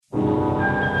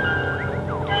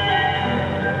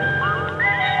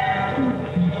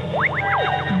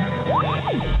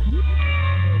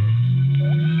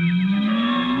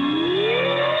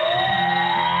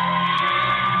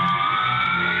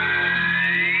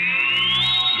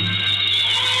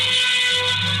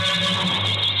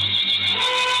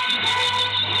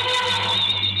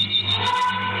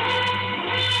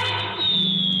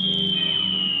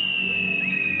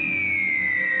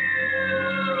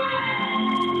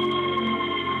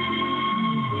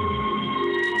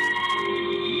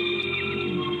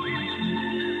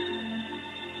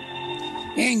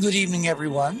And good evening,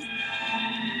 everyone.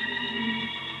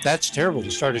 That's terrible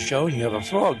to start a show and you have a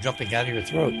frog jumping out of your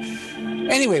throat.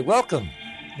 Anyway, welcome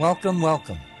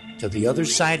to the other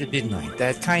side of midnight,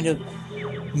 that kind of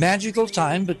magical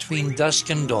time between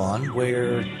dusk and dawn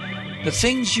where the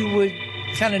things you would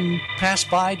kind of pass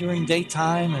by during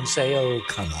daytime and say, oh,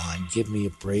 come on, give me a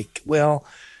break. Well,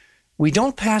 we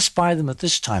don't pass by them at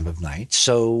this time of night.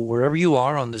 So wherever you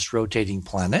are on this rotating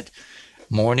planet,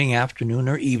 morning, afternoon,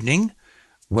 or evening,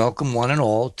 welcome one and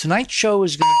all. Tonight's show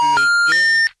is going to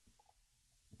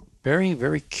be very,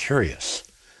 very curious.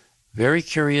 Very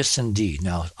curious indeed.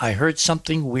 Now, I heard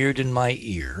something weird in my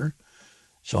ear,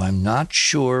 so I'm not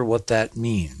sure what that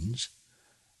means.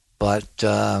 But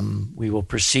we will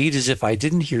proceed as if I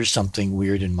didn't hear something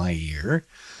weird in my ear.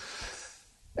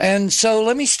 And so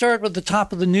let me start with the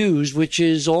top of the news, which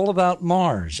is all about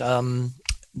Mars.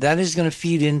 That is going to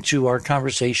feed into our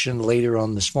conversation later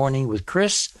on this morning with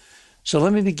Chris. So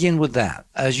let me begin with that.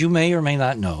 As you may or may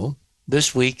not know,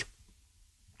 this week,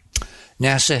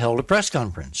 NASA held a press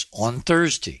conference on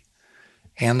Thursday.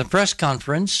 And the press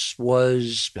conference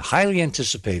was highly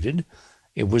anticipated.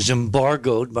 It was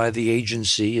embargoed by the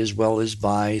agency as well as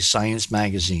by Science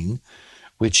Magazine,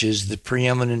 which is the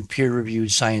preeminent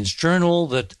peer-reviewed science journal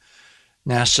that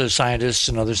NASA scientists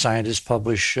and other scientists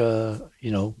publish,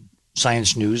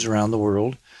 science news around the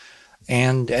world.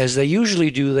 And as they usually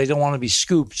do, they don't want to be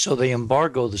scooped, so they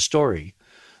embargo the story.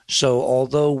 So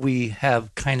although we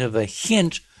have kind of a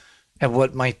hint at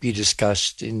what might be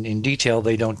discussed in detail,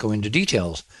 they don't go into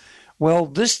details. Well,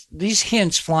 these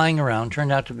hints flying around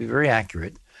turned out to be very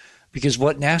accurate because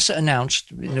what NASA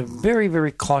announced in a very,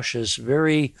 very cautious,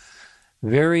 very,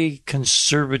 very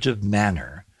conservative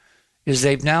manner is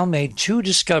they've now made two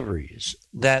discoveries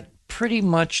that pretty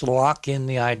much lock in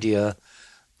the idea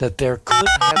that there could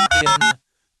have been,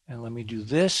 and let me do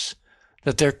this,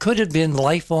 that there could have been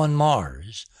life on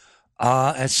Mars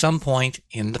at some point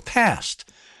in the past.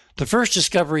 The first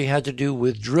discovery had to do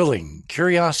with drilling.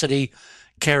 Curiosity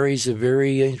carries a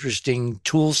very interesting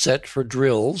tool set for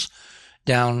drills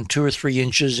down 2 or 3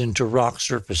 inches into rock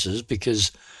surfaces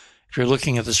because if you're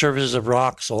looking at the surfaces of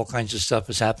rocks, all kinds of stuff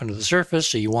has happened to the surface.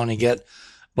 So you want to get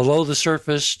below the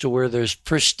surface to where there's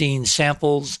pristine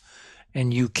samples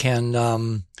and you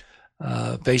can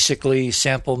basically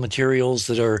sample materials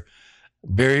that are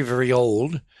very, very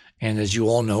old. And as you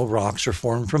all know, rocks are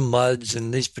formed from muds,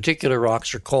 and these particular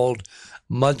rocks are called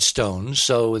mudstones.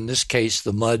 So in this case,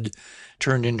 the mud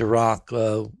turned into rock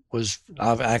was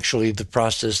actually the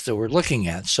process that we're looking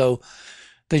at. So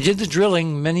they did the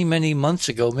drilling many, many months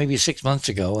ago, maybe 6 months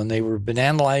ago, and they were been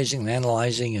analyzing,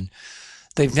 and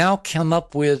they've now come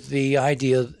up with the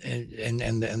idea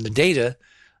and the data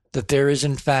that there is,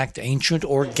 in fact, ancient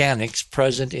organics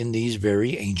present in these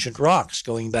very ancient rocks,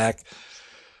 going back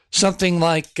something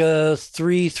like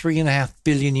 3.5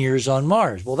 billion years on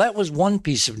Mars. Well, that was one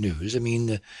piece of news. I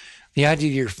mean, the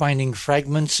idea you're finding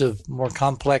fragments of more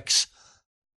complex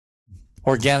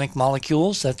organic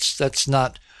molecules, that's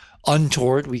not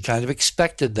untoward. We kind of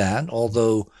expected that,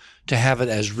 although to have it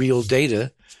as real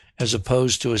data as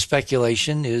opposed to a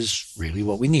speculation is really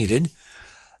what we needed.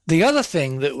 The other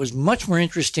thing that was much more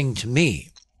interesting to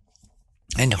me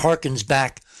and harkens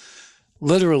back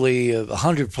literally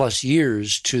 100 plus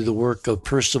years to the work of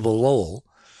Percival Lowell,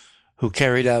 who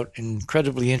carried out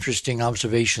incredibly interesting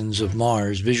observations of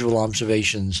Mars, visual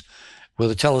observations with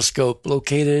a telescope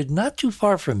located not too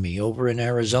far from me over in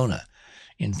Arizona,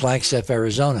 in Flagstaff,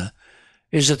 Arizona,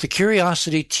 is that the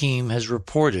Curiosity team has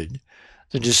reported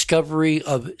the discovery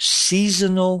of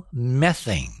seasonal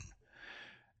methane.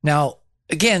 Now,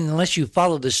 again, unless you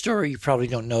follow this story, you probably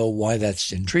don't know why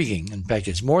that's intriguing. In fact,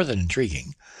 it's more than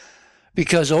intriguing.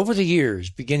 Because over the years,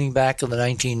 beginning back in the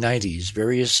 1990s,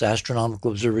 various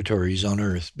astronomical observatories on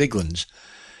Earth, big ones,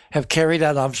 have carried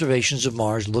out observations of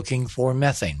Mars looking for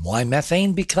methane. Why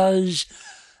methane? Because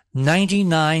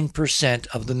 99%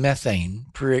 of the methane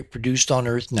produced on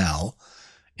Earth now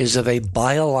is of a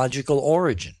biological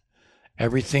origin.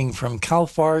 Everything from cow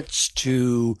farts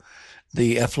to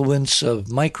the effluents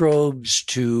of microbes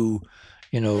to,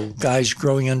 guys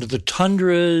growing under the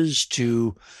tundras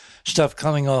to stuff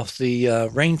coming off the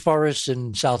rainforests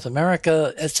in South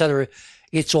America, etc.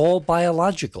 It's all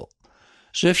biological.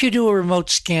 So if you do a remote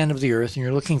scan of the Earth and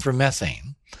you're looking for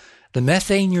methane, the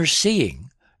methane you're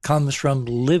seeing comes from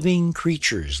living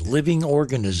creatures, living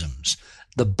organisms,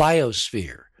 the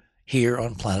biosphere here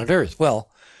on planet Earth. Well,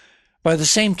 by the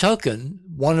same token,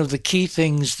 one of the key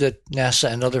things that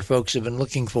NASA and other folks have been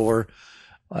looking for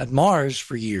at Mars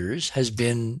for years has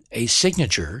been a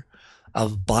signature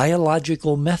of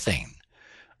biological methane,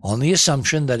 on the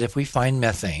assumption that if we find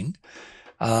methane,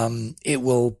 it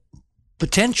will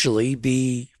potentially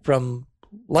be from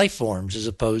life forms as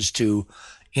opposed to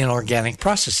inorganic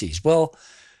processes. Well,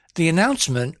 the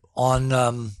announcement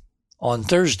on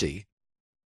Thursday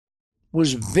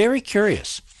was very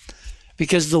curious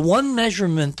because the one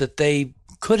measurement that they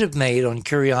could have made on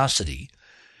Curiosity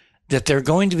that they're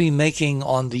going to be making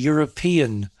on the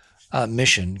European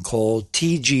mission called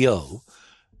TGO,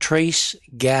 Trace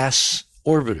Gas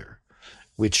Orbiter,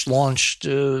 which launched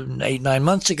 8-9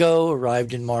 months ago,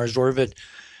 arrived in Mars orbit,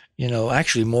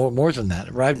 actually more than that,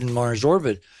 arrived in Mars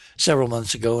orbit several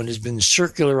months ago and has been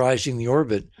circularizing the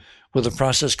orbit with a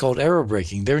process called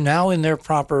aerobraking. They're now in their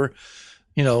proper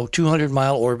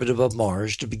 200-mile orbit above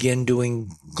Mars to begin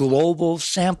doing global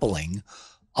sampling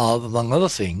of, among other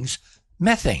things,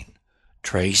 methane,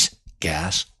 Trace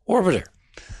Gas Orbiter.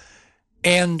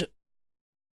 And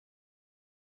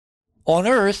on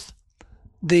Earth,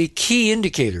 the key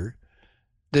indicator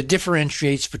that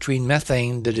differentiates between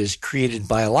methane that is created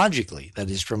biologically, that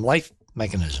is from life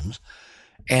mechanisms,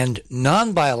 and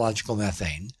non-biological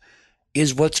methane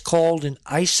is what's called an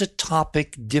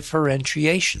isotopic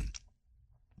differentiation.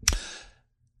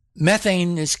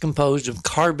 Methane is composed of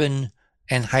carbon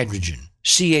and hydrogen,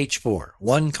 CH4,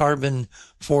 1 carbon,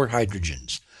 4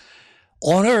 hydrogens.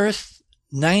 On Earth,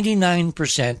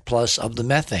 99% plus of the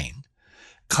methane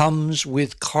comes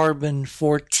with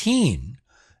carbon-14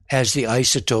 as the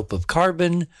isotope of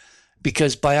carbon,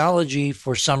 because biology,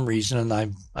 for some reason,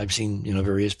 and I've seen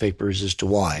various papers as to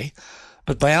why,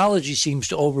 but biology seems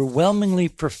to overwhelmingly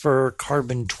prefer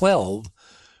carbon-12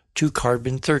 to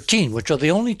carbon-13, which are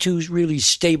the only two really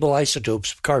stable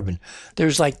isotopes of carbon.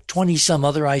 There's like 20-some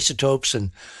other isotopes,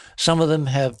 and some of them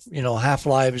have,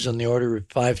 half-lives on the order of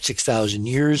 5,000-6,000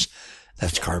 years.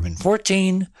 That's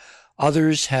carbon-14.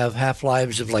 Others have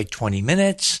half-lives of like 20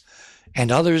 minutes,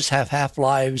 and others have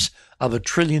half-lives of a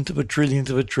trillionth of a trillionth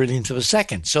of a trillionth of a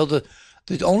second. So the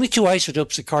only two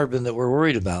isotopes of carbon that we're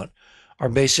worried about are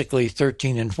basically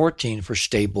 13 and 14 for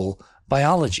stable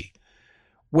biology.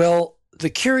 Well, the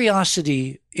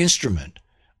Curiosity instrument,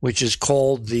 which is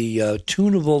called the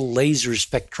tunable laser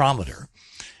spectrometer,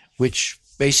 which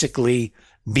basically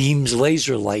beams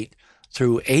laser light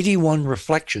through 81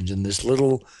 reflections in this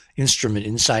little instrument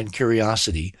inside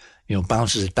Curiosity,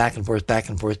 bounces it back and forth, back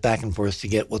and forth, back and forth to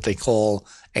get what they call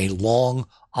a long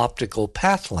optical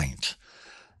path length.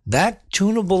 That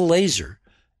tunable laser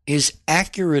is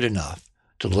accurate enough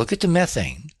to look at the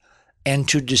methane and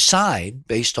to decide,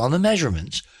 based on the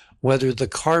measurements, whether the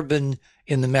carbon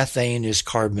in the methane is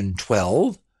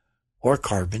carbon-12 or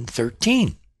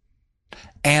carbon-13.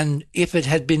 And if it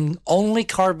had been only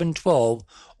carbon-12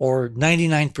 or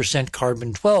 99%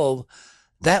 carbon-12,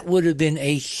 that would have been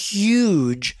a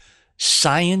huge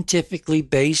scientifically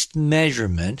based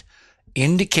measurement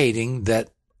indicating that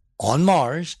on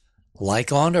Mars,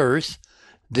 like on Earth,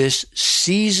 this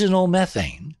seasonal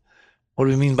methane, what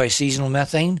do we mean by seasonal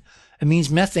methane? It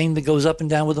means methane that goes up and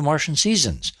down with the Martian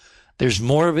seasons. There's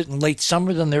more of it in late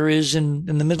summer than there is in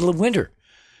the middle of winter.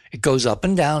 It goes up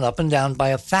and down by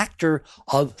a factor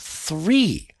of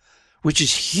 3, which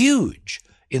is huge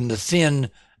in the thin,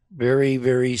 very,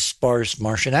 very sparse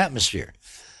Martian atmosphere.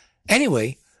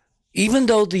 Anyway, even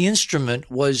though the instrument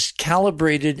was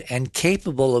calibrated and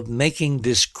capable of making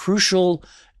this crucial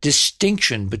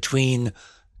distinction between,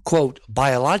 quote,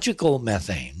 biological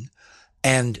methane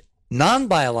and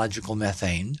non-biological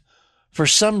methane, for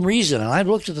some reason, and I've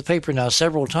looked at the paper now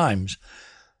several times,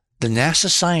 the NASA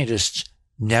scientists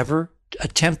never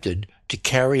attempted to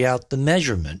carry out the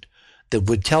measurement that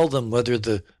would tell them whether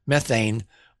the methane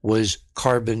was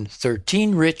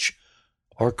carbon-13 rich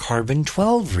or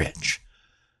carbon-12 rich.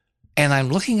 And I'm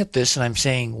looking at this and I'm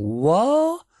saying,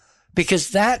 whoa,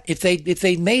 because that, if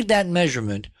they made that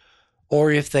measurement,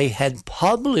 or if they had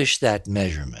published that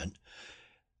measurement,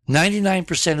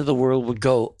 99% of the world would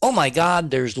go, oh my God,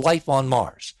 there's life on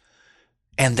Mars.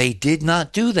 And they did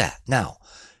not do that. Now,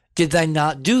 did they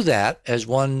not do that, as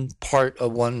one part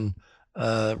of one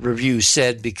review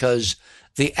said, because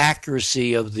the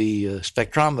accuracy of the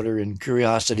spectrometer in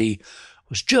Curiosity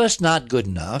was just not good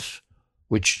enough,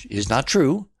 which is not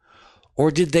true?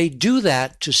 Or did they do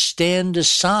that to stand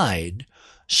aside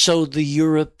so the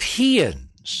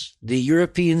Europeans, the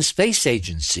European Space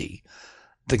Agency,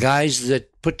 the guys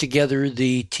that put together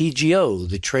the TGO,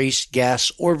 the Trace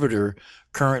Gas Orbiter,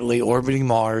 currently orbiting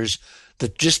Mars,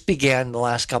 that just began the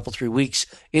last 3 weeks,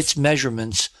 its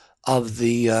measurements of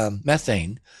the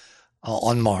methane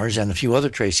on Mars and a few other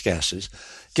trace gases,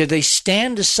 did they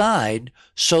stand aside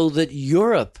so that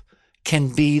Europe can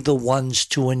be the ones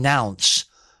to announce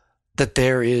that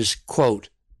there is, quote,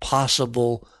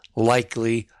 possible,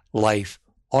 likely life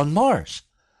on Mars?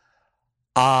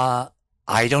 I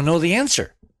don't know the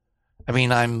answer. I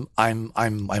mean, I'm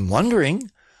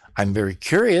wondering. I'm very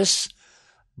curious,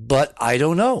 but I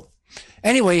don't know.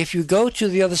 Anyway, if you go to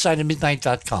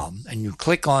theothersideofmidnight.com and you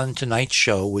click on tonight's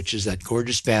show, which is that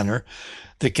gorgeous banner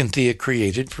that Cynthia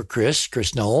created for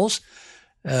Chris Knowles,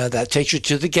 that takes you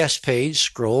to the guest page.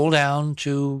 Scroll down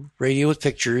to Radio with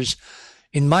Pictures.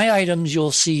 In my items,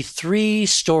 you'll see 3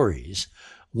 stories.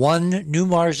 1, new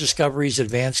Mars discoveries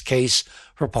advanced case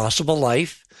for possible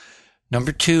life.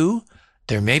 Number 2,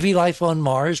 there may be life on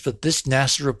Mars, but this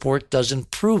NASA report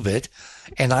doesn't prove it.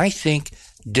 And I think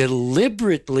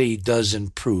deliberately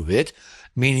doesn't prove it,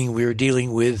 meaning we're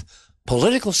dealing with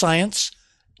political science,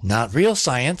 not real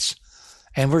science.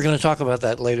 And we're going to talk about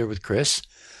that later with Chris.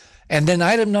 And then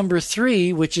item number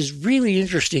 3, which is really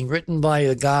interesting, written by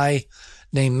a guy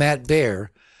named Matt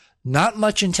Baer. Not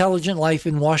much intelligent life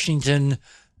in Washington.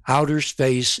 Outer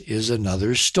space is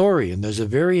another story. And there's a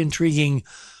very intriguing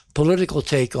political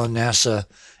take on NASA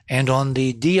and on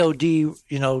the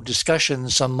DOD, discussion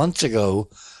some months ago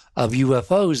of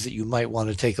UFOs that you might want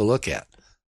to take a look at.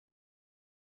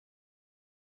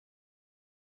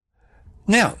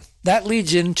 Now, that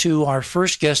leads into our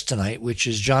first guest tonight, which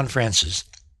is John Francis.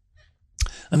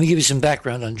 Let me give you some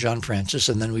background on John Francis,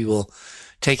 and then we will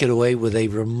take it away with a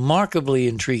remarkably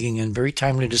intriguing and very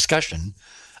timely discussion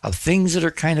of things that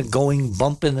are kind of going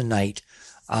bump in the night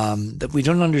that we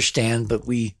don't understand, but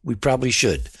we probably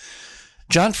should.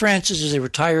 John Francis is a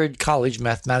retired college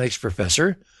mathematics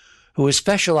professor who is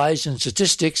specialized in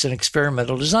statistics and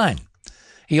experimental design.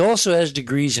 He also has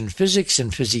degrees in physics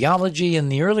and physiology. In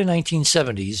the early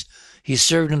 1970s, he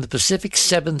served in the Pacific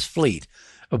 7th Fleet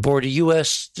aboard a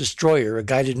U.S. destroyer, a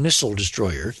guided missile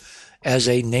destroyer, as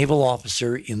a naval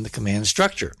officer in the command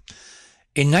structure.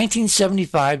 In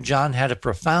 1975, John had a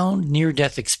profound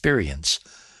near-death experience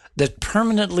that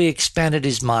permanently expanded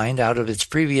his mind out of its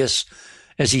previous,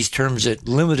 as he terms it,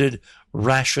 limited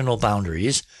rational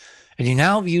boundaries, and he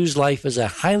now views life as a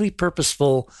highly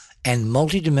purposeful and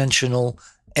multidimensional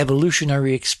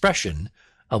evolutionary expression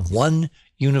of one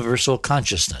universal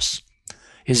consciousness.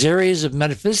 His areas of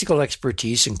metaphysical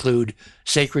expertise include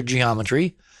sacred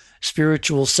geometry,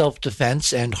 spiritual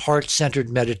self-defense, and heart-centered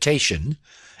meditation,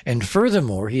 and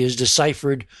furthermore, he has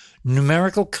deciphered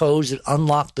numerical codes that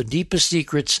unlock the deepest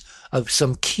secrets of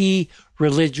some key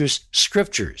religious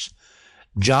scriptures.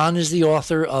 John is the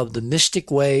author of The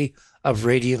Mystic Way of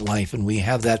Radiant Life, and we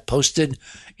have that posted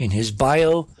in his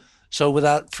bio. So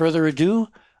without further ado,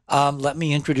 let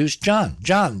me introduce John.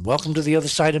 John, welcome to The Other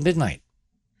Side of Midnight.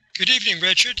 Good evening,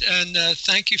 Richard, and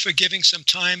thank you for giving some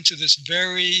time to this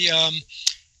very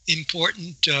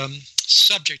important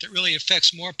subject that really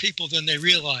affects more people than they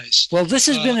realize. Well, this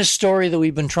has been a story that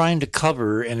we've been trying to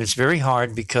cover, and it's very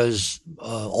hard because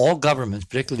all governments,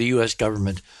 particularly the U.S.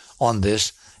 government on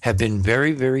this, have been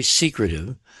very, very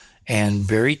secretive and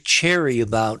very chary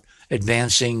about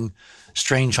advancing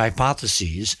strange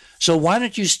hypotheses. So why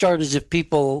don't you start, as if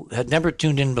people had never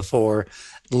tuned in before,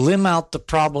 limb out the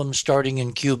problem starting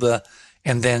in Cuba,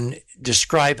 and then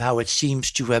describe how it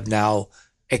seems to have now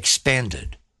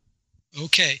expanded.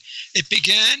 Okay. It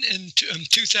began in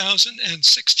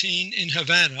 2016 in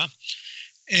Havana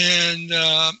and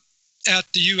at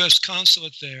the U.S.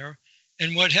 consulate there.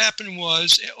 And what happened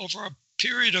was, over a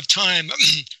period of time,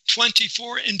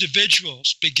 24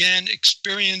 individuals began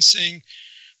experiencing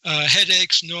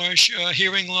headaches, nausea,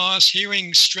 hearing loss,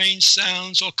 hearing strange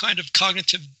sounds, all kind of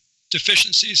cognitive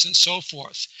deficiencies, and so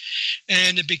forth.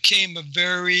 And it became a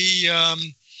very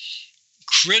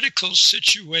critical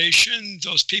situation.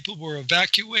 Those people were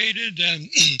evacuated, and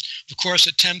of course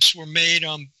attempts were made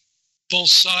on both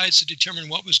sides to determine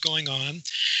what was going on.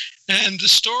 And the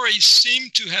story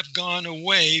seemed to have gone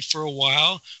away for a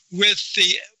while, with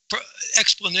the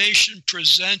explanation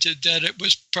presented that it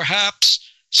was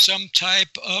perhaps some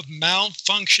type of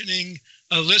malfunctioning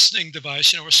listening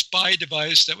device, or a spy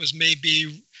device that was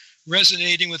maybe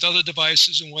resonating with other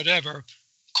devices and whatever,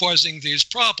 causing these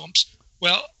problems.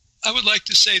 Well, I would like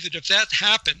to say that if that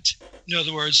happened, in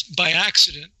other words, by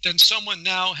accident, then someone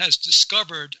now has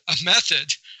discovered a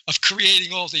method of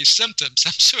creating all these symptoms.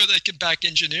 I'm sure they can back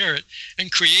engineer it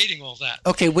and creating all that.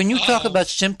 Okay, when you talk about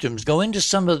symptoms, go into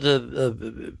some of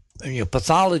the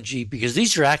pathology, because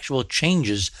these are actual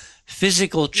changes,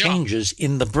 physical changes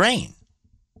in the brain.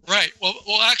 Right.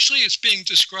 Well, actually, it's being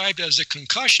described as a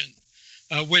concussion,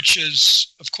 which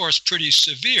is, of course, pretty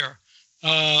severe.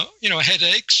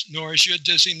 Headaches, nausea,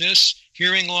 dizziness,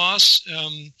 hearing loss,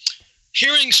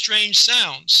 hearing strange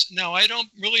sounds. Now, I don't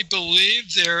really believe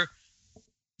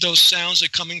those sounds are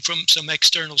coming from some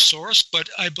external source, but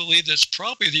I believe that's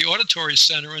probably the auditory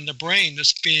center in the brain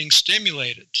that's being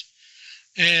stimulated.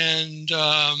 and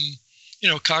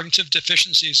cognitive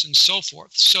deficiencies and so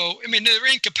forth. So, I mean, they're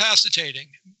incapacitating,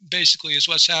 basically, is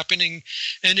what's happening.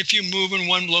 And if you move in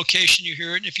one location, you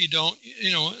hear it. And if you don't,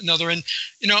 another. And,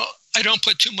 I don't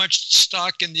put too much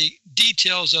stock in the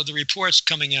details of the reports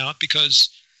coming out because,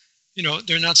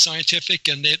 they're not scientific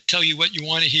and they tell you what you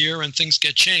want to hear and things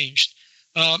get changed.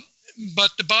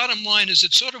 But the bottom line is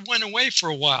it sort of went away for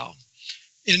a while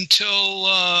until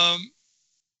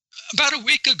about a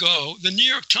week ago, the New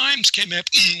York Times came up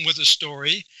with a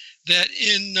story that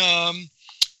in a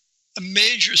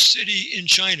major city in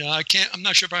China, I'm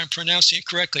not sure if I'm pronouncing it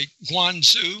correctly,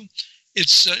 Guangzhou,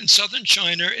 it's in southern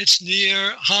China, it's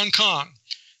near Hong Kong,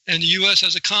 and the U.S.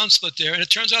 has a consulate there, and it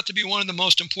turns out to be one of the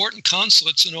most important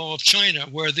consulates in all of China,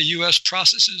 where the U.S.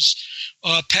 processes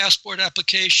passport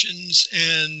applications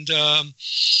and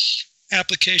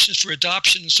applications for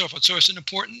adoption and so forth. So it's an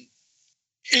important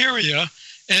area.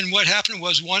 And what happened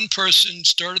was one person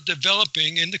started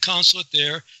developing in the consulate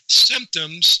there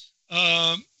symptoms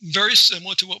very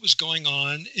similar to what was going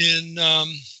on in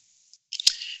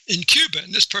Cuba.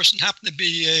 And this person happened to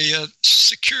be a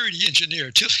security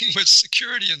engineer dealing with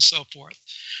security and so forth.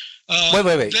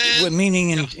 Wait.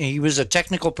 Meaning he was a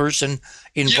technical person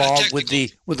involved with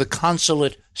the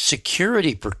consulate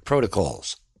security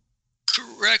protocols.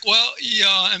 Correct. Well,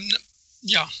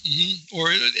 or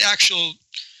the actual,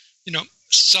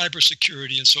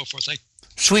 cybersecurity and so forth.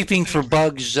 Sweeping for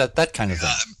bugs, that kind of thing.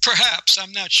 Perhaps,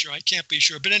 I'm not sure. I can't be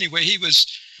sure. But anyway, he was,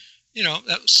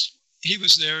 he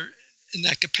was there in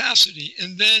that capacity.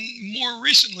 And then more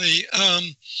recently,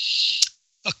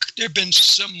 there have been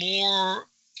some more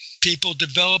people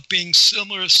developing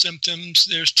similar symptoms.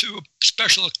 There's 2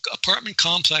 special apartment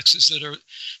complexes that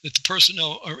the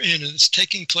personnel are in, and it's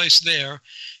taking place there.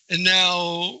 And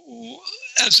now,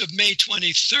 as of May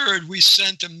 23rd, we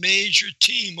sent a major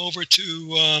team over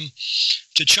to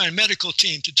China, medical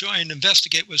team, to try and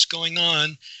investigate what's going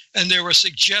on. And there were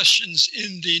suggestions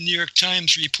in the New York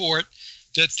Times report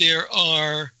that there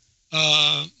are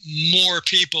more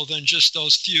people than just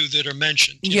those few that are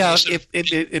mentioned.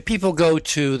 If people go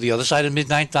to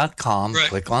theothersideofmidnight.com, right,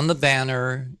 click on the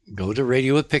banner, go to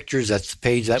Radio with Pictures, that's the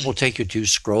page that will take you to,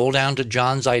 scroll down to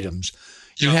John's items.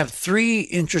 You have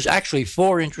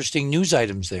 4 interesting news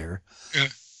items there. Yeah.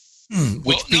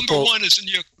 Number one is in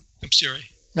New York. I'm sorry.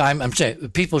 No, I'm saying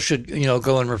people should,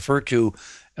 go and refer to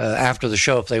after the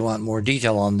show if they want more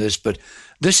detail on this. But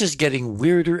this is getting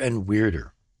weirder and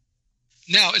weirder.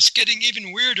 Now it's getting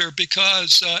even weirder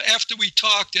because after we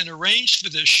talked and arranged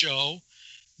for this show,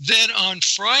 then on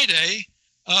Friday,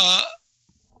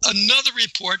 another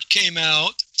report came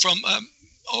out from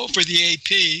over the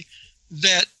AP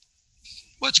that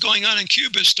what's going on in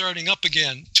Cuba is starting up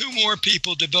again. 2 more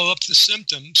people developed the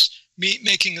symptoms,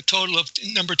 making a total of,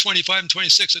 number 25 and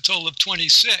 26, a total of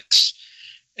 26.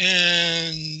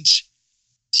 And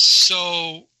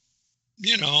so,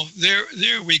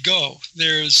 there we go.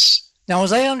 Now,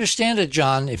 as I understand it,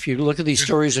 John, if you look at these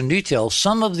stories in detail,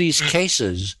 some of these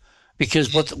cases,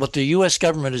 because what the U.S.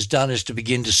 government has done is to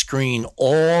begin to screen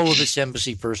all of its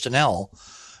embassy personnel,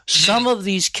 some of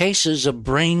these cases of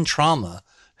brain trauma,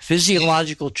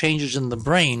 physiological changes in the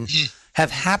brain,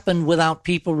 have happened without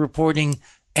people reporting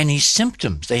any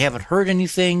symptoms. They haven't heard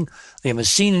anything, they haven't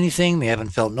seen anything, they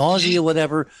haven't felt nausea,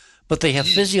 whatever, but they have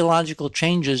physiological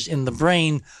changes in the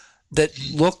brain that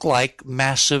look like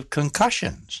massive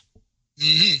concussions.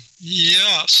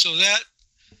 Yeah, so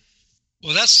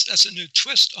that's a new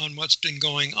twist on what's been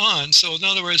going on. So in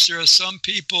other words, there are some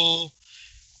people,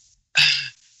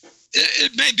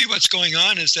 it may be what's going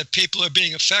on is that people are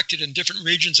being affected in different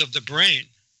regions of the brain.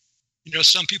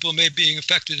 Some people may be being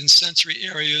affected in sensory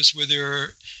areas where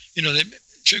they're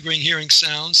triggering hearing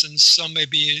sounds, and some may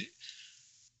be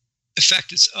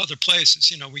affected other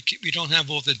places. We don't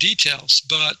have all the details,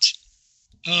 but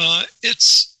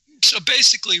it's so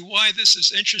basically why this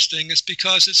is interesting is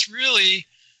because it's really,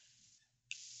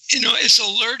 it's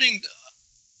alerting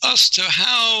us to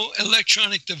how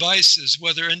electronic devices,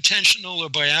 whether intentional or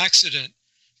by accident,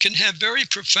 can have very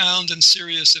profound and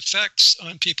serious effects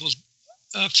on people's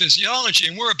physiology.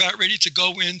 And we're about ready to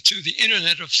go into the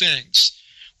Internet of Things,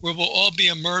 where we'll all be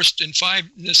immersed in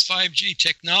this 5G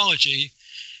technology.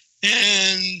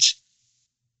 And,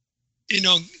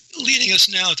 leading us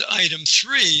now to item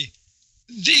 3,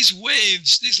 these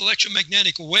waves, these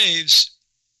electromagnetic waves,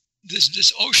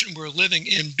 this ocean we're living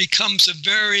in becomes a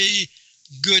very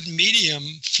good medium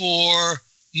for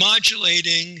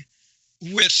modulating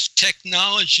with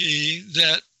technology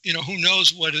that, who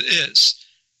knows what it is.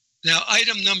 Now,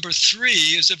 item number 3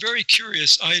 is a very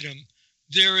curious item.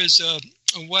 There is a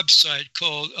a website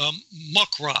called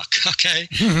Muckrock, okay?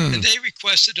 And they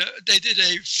requested, they did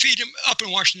a freedom, up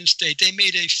in Washington State, they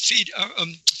made a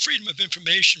Freedom of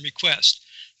Information request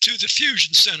to the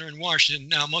Fusion Center in Washington.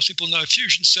 Now, most people know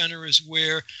Fusion Center is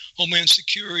where Homeland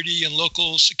Security and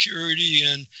local security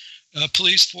and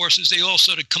police forces, they all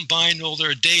sort of combine all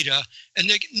their data. And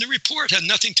the report had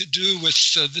nothing to do with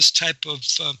this type of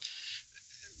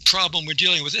problem we're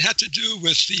dealing with. It had to do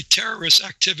with the terrorist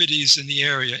activities in the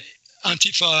area,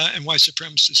 Antifa and white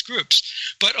supremacist groups.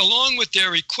 But along with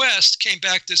their request came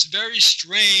back this very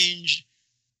strange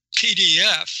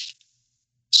PDF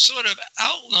sort of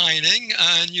outlining,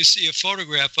 and you see a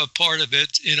photograph of part of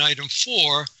it in item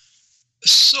 4,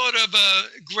 sort of a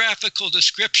graphical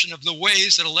description of the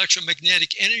ways that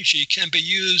electromagnetic energy can be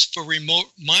used for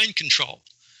remote mind control.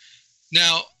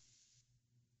 Now,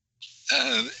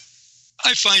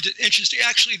 I find it interesting.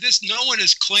 Actually, no one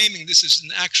is claiming this is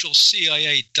an actual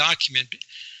CIA document.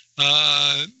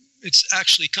 It's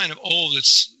actually kind of old.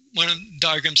 It's one of the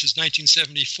diagrams is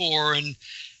 1974, and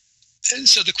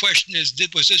so the question is,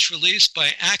 was this released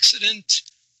by accident?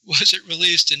 Was it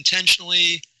released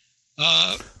intentionally?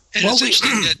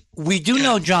 We do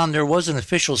know, John, there was an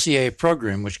official CIA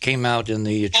program which came out in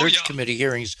the Church Committee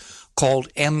hearings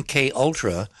called MK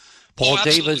Ultra. Paul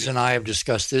Davids and I have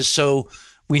discussed this. So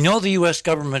we know the U.S.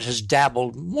 government has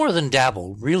dabbled, more than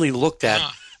dabbled, really looked at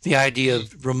the idea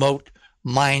of remote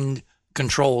mind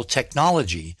control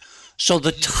technology. So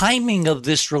the timing of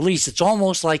this release, it's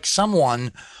almost like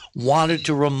someone wanted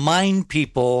to remind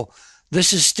people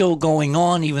this is still going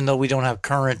on, even though we don't have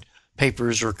current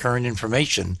papers or current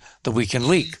information that we can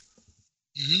leak.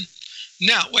 Mm-hmm.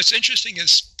 Now, what's interesting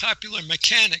is Popular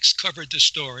Mechanics covered the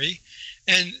story,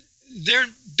 and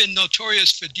they've been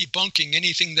notorious for debunking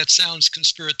anything that sounds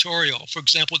conspiratorial. For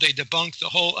example, they debunked the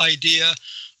whole idea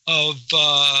of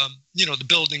the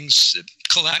buildings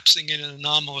collapsing in an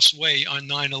anomalous way on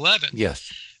 9/11. Yes.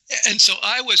 And so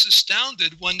I was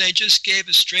astounded when they just gave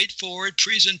a straightforward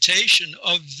presentation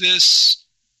of this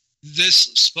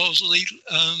supposedly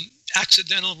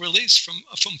accidental release from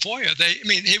FOIA.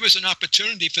 Here was an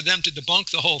opportunity for them to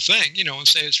debunk the whole thing, and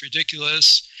say it's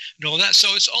ridiculous and all that.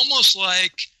 So it's almost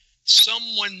like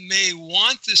someone may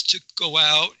want this to go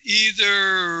out,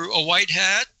 either a white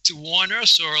hat to warn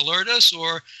us or alert us,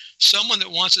 or someone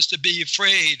that wants us to be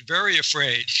afraid, very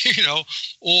afraid,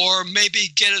 or maybe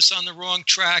get us on the wrong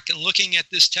track and looking at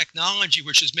this technology,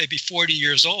 which is maybe 40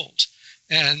 years old,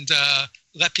 and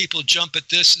let people jump at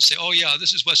this and say, oh, yeah,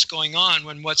 this is what's going on,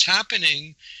 when what's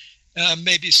happening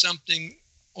may be something,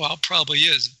 well, probably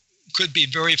is, could be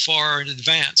very far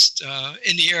advanced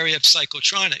in the area of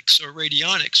psychotronics or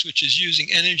radionics, which is using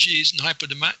energies and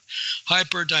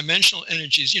hyperdimensional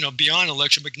energies, beyond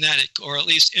electromagnetic, or at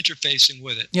least interfacing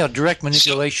with it. Yeah, direct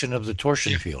manipulation of the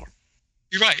torsion field.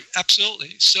 You're right,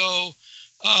 absolutely. So,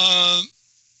 so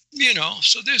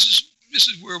this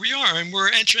is where we are, and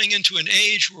we're entering into an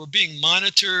age where we're being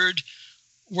monitored,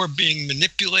 we're being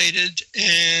manipulated,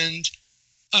 and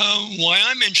why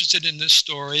I'm interested in this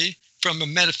story from a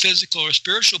metaphysical or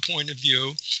spiritual point of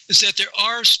view is that there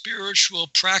are spiritual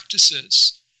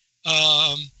practices.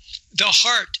 The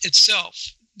heart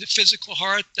itself, the physical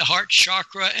heart, the heart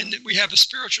chakra, and we have a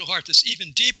spiritual heart that's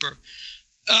even deeper,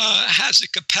 has the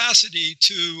capacity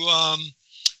to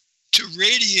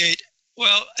radiate,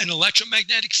 an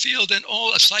electromagnetic field and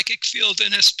a psychic field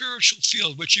and a spiritual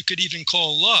field, which you could even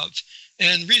call love.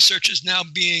 And research is now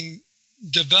being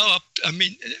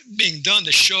being done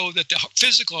to show that the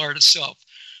physical heart itself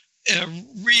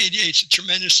radiates a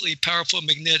tremendously powerful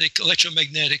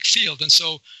electromagnetic field. And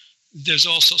so there's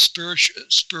also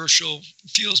spiritual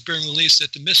fields being released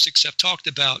that the mystics have talked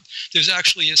about. There's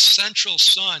actually a central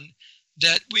sun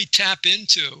that we tap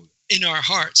into in our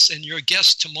hearts. And your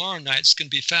guest tomorrow night is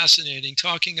going to be fascinating,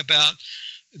 talking about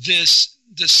this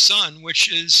sun,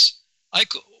 which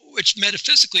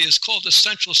metaphysically is called the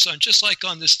central sun. Just like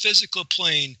on this physical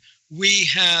plane, we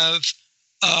have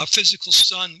a physical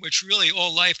sun, which really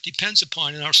all life depends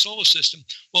upon in our solar system.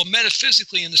 Well,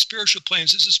 metaphysically in the spiritual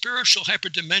planes, there's a spiritual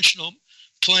hyperdimensional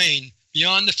plane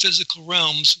beyond the physical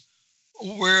realms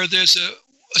where there's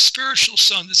a spiritual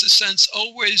sun. There's a sense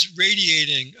always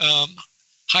radiating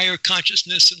higher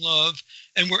consciousness and love.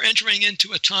 And we're entering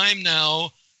into a time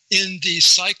now in these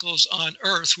cycles on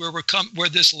Earth where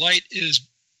this light is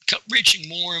reaching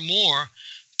more and more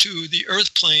to the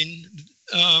earth plane.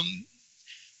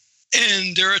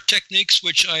 And there are techniques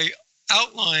which I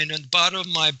outline on the bottom of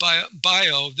my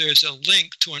bio, there's a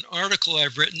link to an article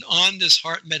I've written on this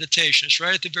heart meditation. It's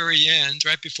right at the very end,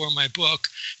 right before my book.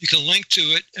 You can link to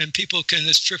it, and people can,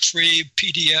 it's for free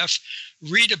PDF,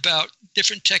 read about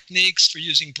different techniques for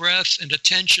using breath and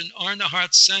attention on the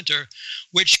heart center,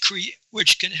 which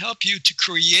can help you to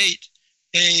create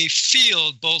a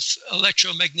field, both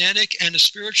electromagnetic and a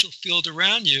spiritual field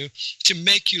around you, to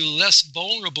make you less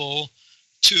vulnerable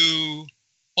to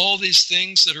all these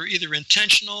things that are either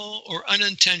intentional or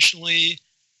unintentionally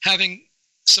having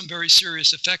some very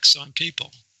serious effects on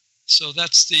people. So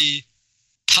that's the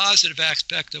positive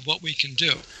aspect of what we can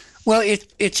do. Well,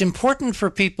 it's important for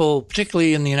people,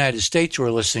 particularly in the United States who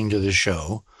are listening to the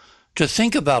show, to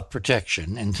think about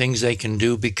protection and things they can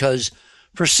do, because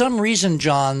for some reason,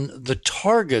 John, the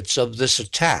targets of this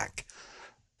attack,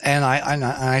 and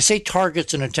I say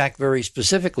targets and attack very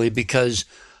specifically because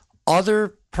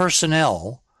other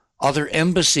personnel, other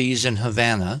embassies in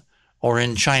Havana or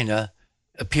in China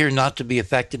appear not to be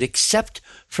affected except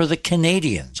for the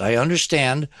Canadians. I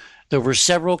understand there were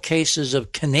several cases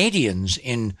of Canadians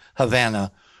in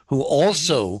Havana who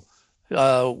also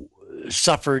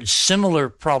suffered similar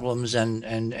problems and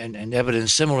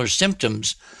evidenced similar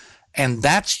symptoms, and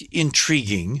that's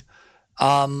intriguing.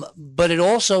 But it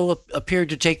also appeared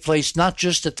to take place not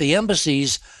just at the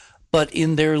embassies, but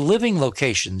in their living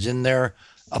locations, in their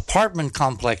apartment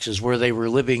complexes where they were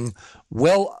living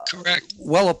well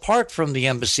apart from the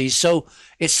embassies. So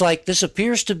it's like this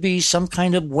appears to be some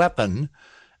kind of weapon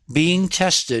being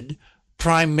tested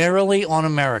primarily on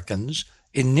Americans,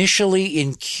 initially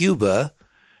in Cuba,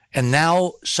 and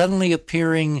now suddenly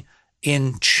appearing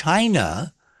in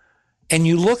China. And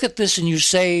you look at this and you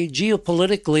say,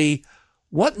 geopolitically,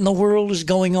 what in the world is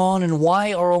going on, and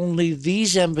why are only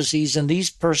these embassies and these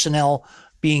personnel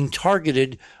being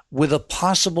targeted, with a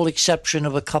possible exception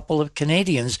of a couple of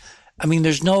Canadians? I mean,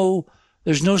 there's no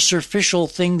superficial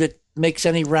thing that makes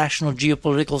any rational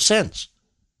geopolitical sense.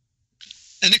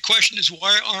 And the question is,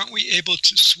 why aren't we able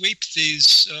to sweep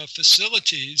these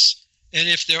facilities? And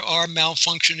if there are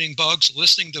malfunctioning bugs,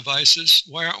 listening devices,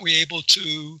 why aren't we able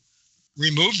to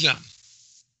remove them?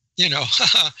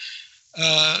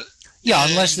 Yeah,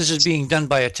 unless this is being done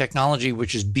by a technology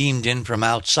which is beamed in from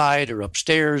outside or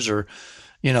upstairs, or,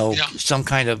 some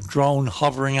kind of drone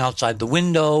hovering outside the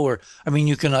window, or,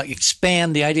 you can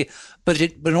expand the idea. But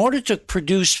in order to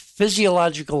produce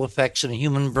physiological effects in a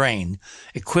human brain,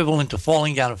 equivalent to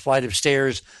falling down a flight of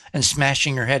stairs and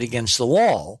smashing your head against the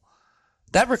wall,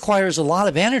 that requires a lot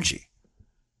of energy.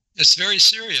 It's very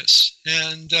serious.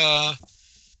 And,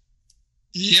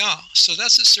 so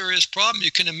that's a serious problem.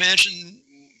 You can imagine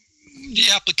the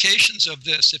applications of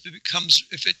this if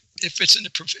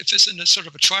it's in a sort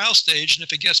of a trial stage, and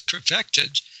if it gets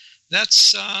perfected.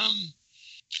 That's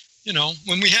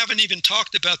when we haven't even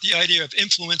talked about the idea of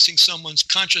influencing someone's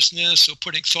consciousness or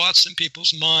putting thoughts in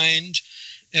people's mind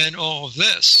and all of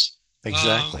this.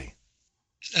 Exactly.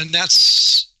 And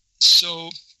that's so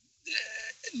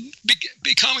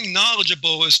becoming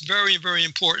knowledgeable is very, very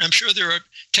important. I'm sure there are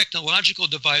technological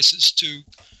devices to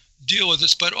deal with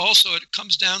this, but also it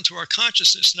comes down to our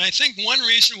consciousness. And I think one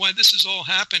reason why this is all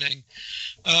happening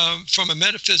from a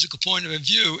metaphysical point of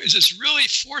view is it's really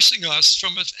forcing us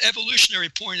from an evolutionary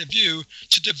point of view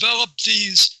to develop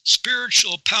these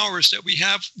spiritual powers that we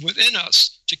have within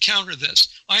us to counter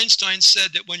this. Einstein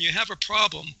said that when you have a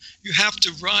problem, you have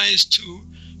to rise to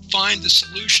find the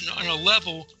solution on a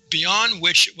level beyond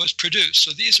which it was produced.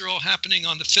 So these are all happening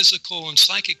on the physical and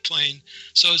psychic plane.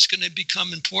 So it's going to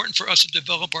become important for us to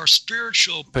develop our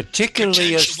spiritual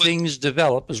particularly as things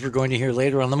develop, as we're going to hear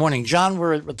later on in the morning. John,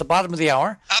 we're at the bottom of the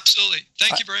hour. Absolutely.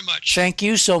 Thank you very much. Thank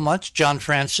you so much, John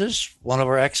Francis, one of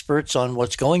our experts on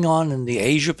what's going on in the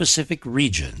Asia-Pacific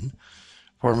region,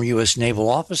 former U.S. naval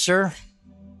officer.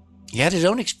 He had his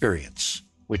own experience,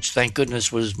 which, thank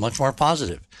goodness, was much more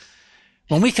positive.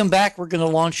 When we come back, we're going to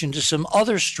launch into some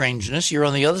other strangeness. You're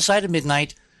on the other side of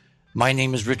midnight. My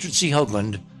name is Richard C.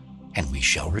 Hoagland, and we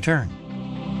shall return.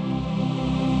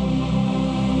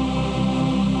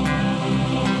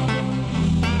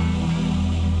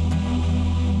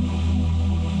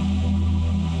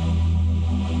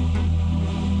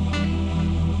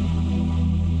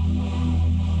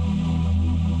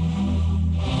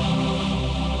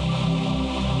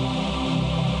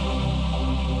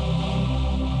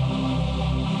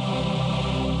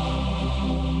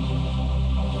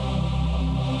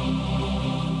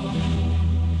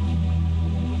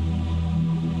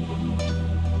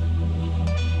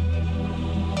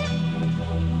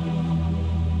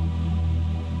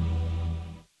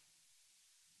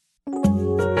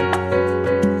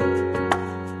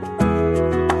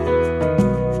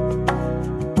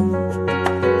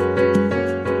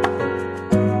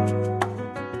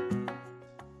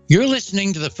 You're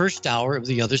listening to the first hour of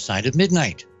The Other Side of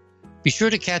Midnight. Be sure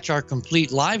to catch our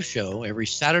complete live show every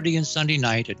Saturday and Sunday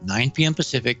night at 9 p.m.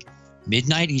 Pacific,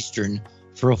 midnight Eastern,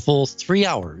 for a full 3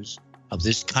 hours of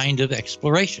this kind of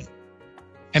exploration.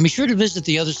 And be sure to visit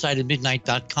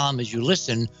theothersideofmidnight.com as you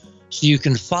listen so you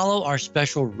can follow our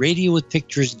special Radio with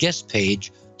Pictures guest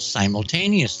page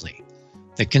simultaneously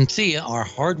that Cynthia, our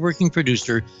hardworking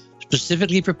producer,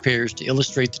 specifically prepares to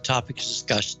illustrate the topics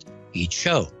discussed each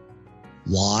show.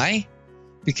 Why?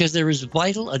 Because there is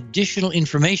vital additional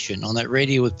information on that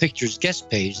Radio with Pictures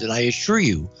guest page that I assure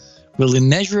you will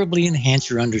immeasurably enhance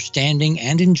your understanding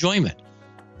and enjoyment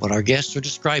of what our guests are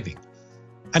describing.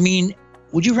 I mean,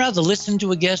 would you rather listen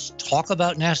to a guest talk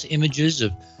about NASA images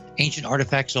of ancient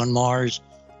artifacts on Mars,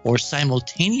 or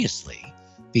simultaneously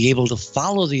be able to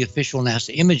follow the official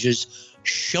NASA images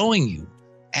showing you,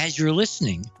 as you're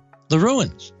listening, the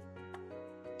ruins?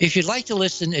 If you'd like to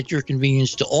listen at your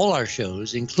convenience to all our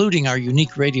shows, including our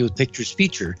unique Radio with Pictures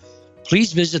feature,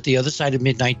 please visit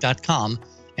theothersideofmidnight.com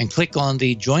and click on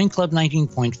the Join Club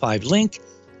 19.5 link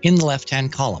in the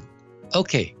left-hand column.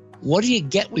 Okay, what do you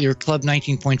get with your Club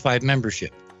 19.5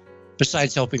 membership,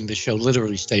 besides helping the show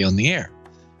literally stay on the air?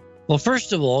 Well,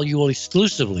 first of all, you will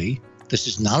exclusively, this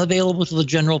is not available to the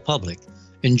general public,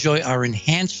 enjoy our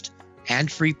enhanced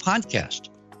ad-free podcast,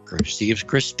 courtesy of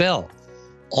Chris Bell,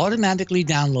 automatically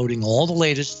downloading all the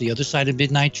latest The Other Side of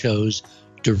Midnight shows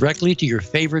directly to your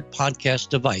favorite podcast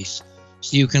device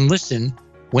so you can listen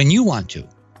when you want to.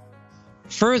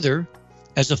 Further,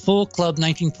 as a full Club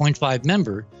 19.5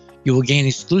 member, you will gain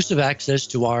exclusive access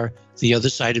to our The Other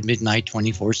Side of Midnight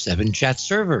 24/7 chat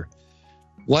server,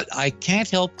 what I can't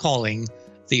help calling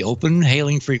the Open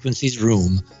Hailing Frequencies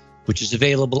Room, which is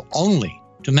available only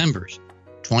to members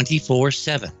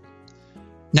 24/7.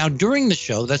 Now, during the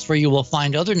show, that's where you will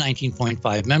find other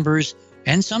 19.5 members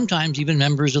and sometimes even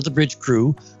members of the bridge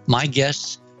crew, my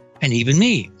guests, and even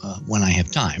me when I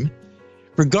have time.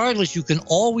 Regardless, you can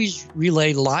always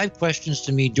relay live questions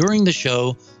to me during the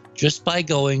show just by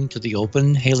going to the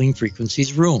Open Hailing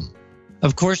Frequencies Room.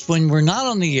 Of course, when we're not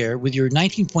on the air with your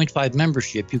 19.5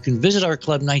 membership, you can visit our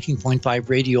Club 19.5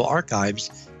 radio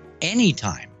archives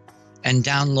anytime and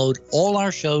download all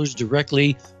our shows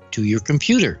directly to your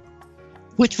computer,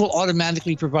 which will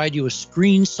automatically provide you a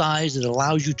screen size that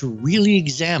allows you to really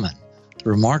examine the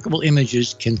remarkable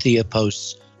images Cynthia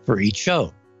posts for each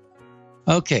show.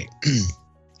 Okay,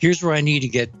 here's where I need to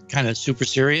get kind of super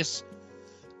serious.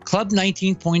 Club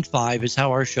 19.5 is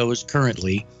how our show is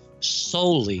currently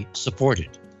solely supported.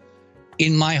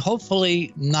 In my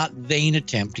hopefully not vain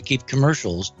attempt to keep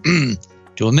commercials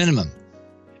to a minimum.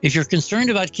 If you're concerned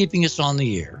about keeping us on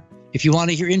the air, if you want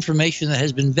to hear information that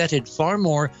has been vetted far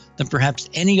more than perhaps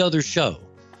any other show,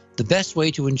 the best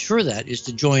way to ensure that is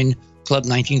to join Club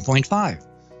 19.5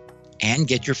 and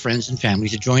get your friends and family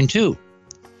to join too.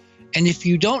 And if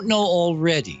you don't know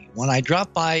already, when I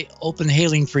drop by Open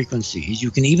Hailing Frequencies,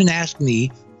 you can even ask me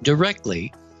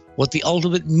directly what the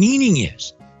ultimate meaning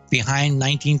is behind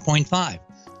 19.5.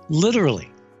 Literally,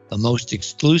 the most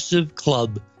exclusive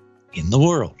club in the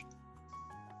world.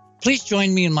 Please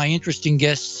join me and my interesting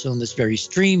guests on this very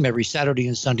stream every Saturday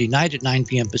and Sunday night at 9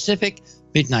 p.m. Pacific,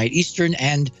 midnight Eastern,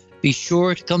 and be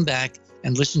sure to come back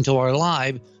and listen to our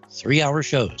live 3-hour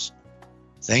shows.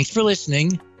 Thanks for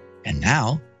listening, and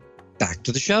now, back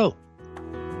to the show.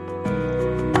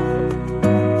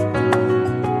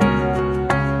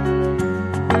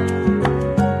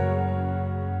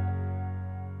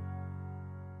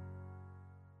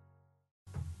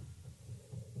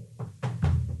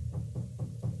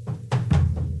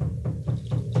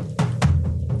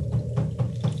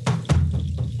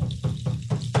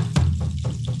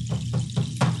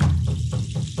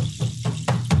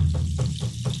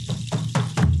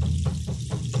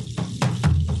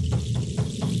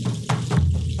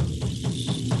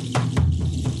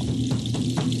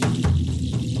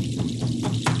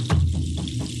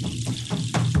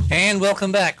 And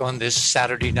welcome back on this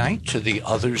Saturday night to The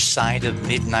Other Side of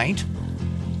Midnight.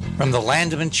 From the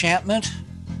land of enchantment,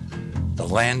 the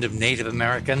land of Native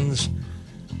Americans,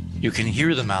 you can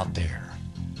hear them out there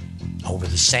over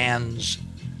the sands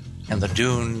and the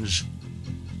dunes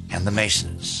and the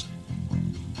mesas.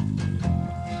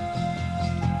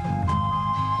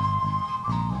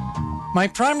 My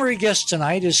primary guest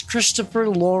tonight is Christopher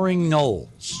Loring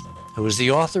Knowles, who is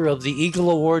the author of the Eagle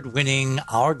Award-winning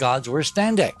Our Gods Wear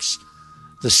Spandex,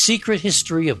 The Secret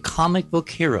History of Comic Book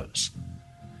Heroes.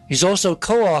 He's also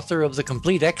co-author of the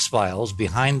complete X-Files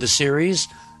behind the series,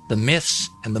 the myths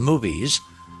and the movies,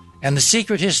 and The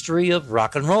Secret History of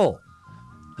Rock and Roll,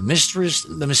 the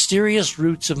mysterious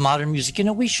roots of modern music. You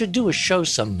know, we should do a show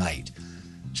some night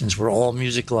since we're all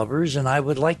music lovers, and I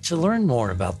would like to learn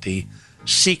more about the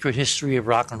secret history of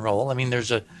rock and roll. I mean,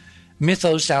 there's a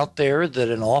mythos out there that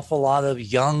an awful lot of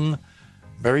young,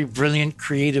 very brilliant,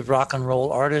 creative rock and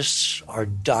roll artists are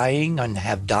dying and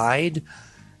have died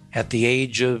at the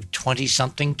age of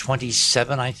 20-something,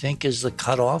 27, I think, is the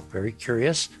cutoff. Very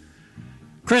curious.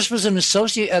 Chris was an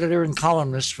associate editor and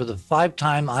columnist for the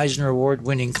 5-time Eisner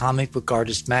Award-winning Comic Book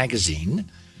Artist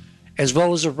magazine, as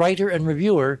well as a writer and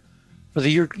reviewer for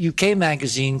the UK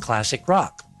magazine Classic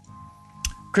Rock.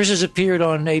 Chris has appeared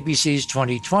on ABC's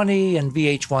 2020 and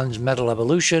VH1's Metal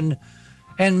Evolution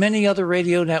and many other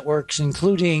radio networks,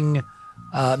 including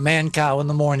Man Cow in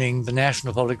the Morning, the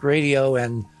National Public Radio,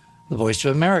 and The Voice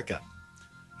of America.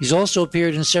 He's also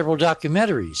appeared in several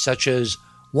documentaries, such as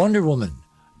Wonder Woman,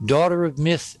 Daughter of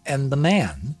Myth and the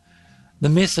Man, The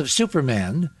Myth of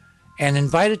Superman, and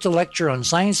invited to lecture on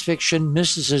science fiction,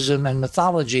 mysticism, and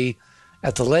mythology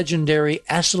at the legendary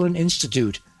Esalen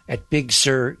Institute at Big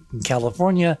Sur in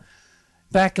California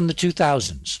back in the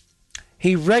 2000s.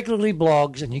 He regularly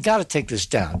blogs, and you got to take this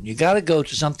down. You got to go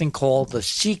to something called The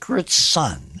Secret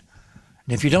Sun.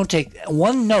 And if you don't take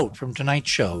one note from tonight's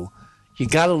show, you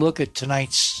got to look at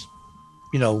tonight's,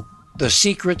 The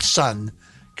Secret Sun,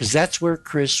 because that's where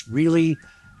Chris really,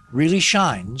 really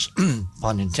shines,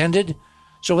 pun intended.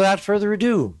 So without further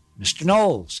ado, Mr.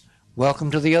 Knowles, welcome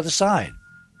to the other side.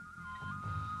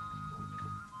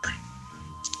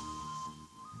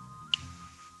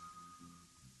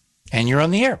 And you're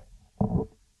on the air.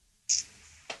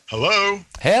 Hello.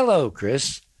 Hello,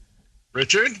 Chris.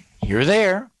 Richard? You're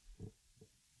there.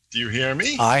 Do you hear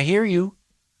me? I hear you.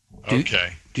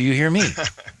 Okay. Do you hear me?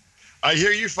 I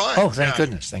hear you fine. Oh, thank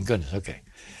goodness. Thank goodness. Okay.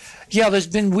 Yeah, there's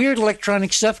been weird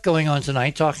electronic stuff going on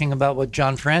tonight, talking about what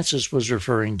John Francis was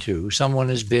referring to. Someone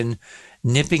has been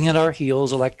nipping at our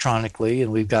heels electronically,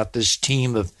 and we've got this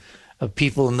team of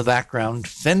people in the background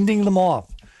fending them off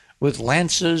with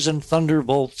lances and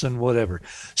thunderbolts and whatever.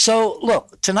 So,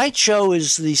 look, tonight's show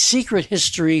is the secret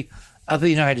history of the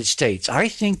United States. I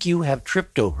think you have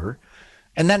tripped over,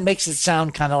 and that makes it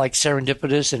sound kind of like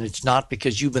serendipitous, and it's not,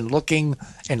 because you've been looking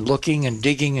and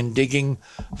digging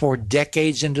for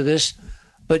decades into this.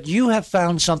 But you have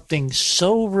found something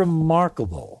so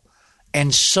remarkable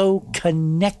and so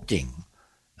connecting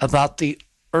about the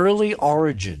early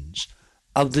origins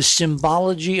of the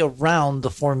symbology around the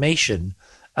formation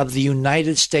of the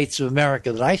United States of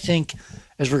America that I think,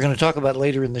 as we're going to talk about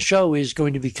later in the show, is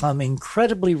going to become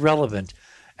incredibly relevant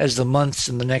as the months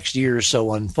in the next year or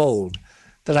so unfold,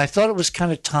 that I thought it was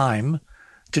kind of time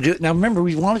to do it. Now, remember,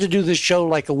 we wanted to do this show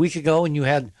like a week ago, and you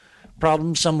had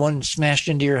problems. Someone smashed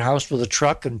into your house with a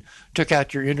truck and took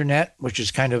out your internet, which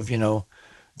is kind of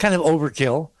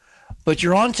overkill. But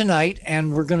you're on tonight,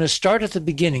 and we're going to start at the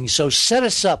beginning. So set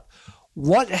us up.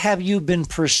 What have you been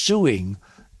pursuing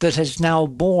that has now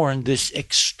borne this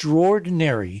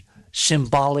extraordinary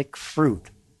symbolic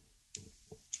fruit?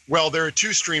 Well, there are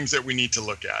two streams that we need to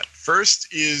look at.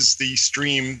 First is the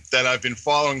stream that I've been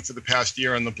following for the past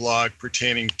year on the blog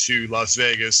pertaining to Las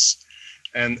Vegas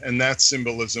and that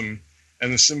symbolism,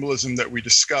 and the symbolism that we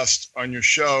discussed on your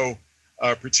show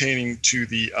pertaining to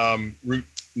the Route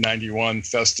 91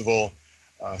 festival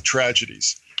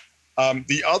tragedies.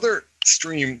 The other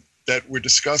stream that we're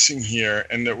discussing here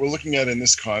and that we're looking at in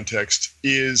this context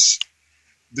is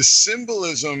the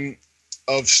symbolism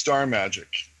of star magic.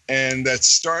 And that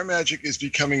star magic is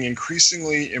becoming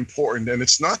increasingly important. And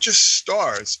it's not just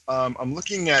stars. I'm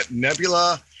looking at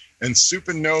nebula and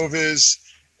supernovas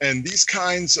and these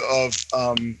kinds of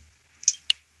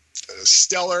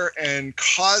stellar and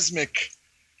cosmic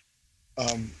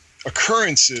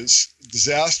occurrences,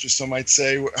 disasters, some might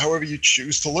say, however you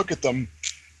choose to look at them,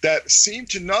 that seem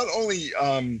to not only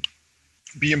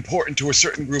be important to a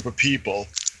certain group of people,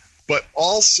 but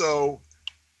also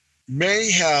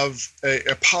may have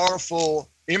a powerful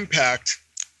impact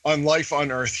on life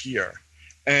on Earth here.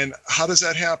 And how does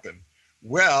that happen?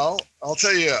 Well, I'll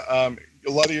tell you, a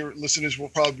lot of your listeners will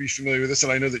probably be familiar with this,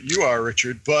 and I know that you are,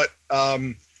 Richard, but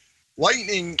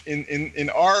lightning in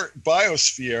our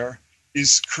biosphere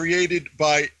is created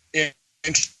by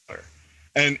antimatter.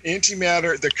 And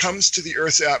antimatter that comes to the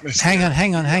Earth's atmosphere.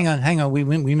 Hang on.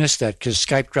 We missed that because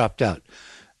Skype dropped out.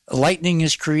 Lightning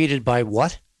is created by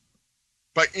what?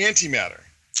 By antimatter.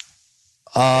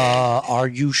 Are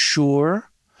you sure?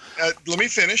 Let me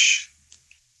finish.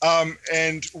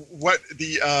 And what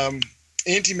the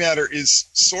antimatter is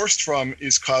sourced from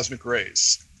is cosmic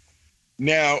rays.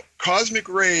 Now, cosmic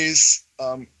rays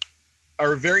are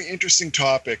a very interesting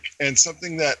topic and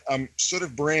something that I'm sort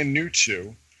of brand new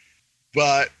to,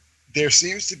 but there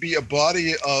seems to be a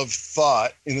body of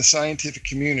thought in the scientific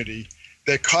community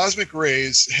that cosmic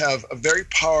rays have a very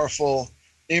powerful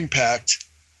impact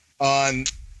on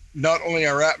not only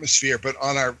our atmosphere, but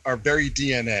on our very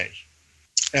DNA.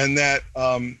 And that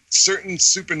certain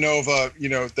supernova,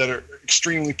 that are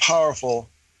extremely powerful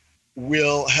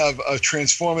will have a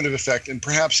transformative effect and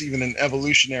perhaps even an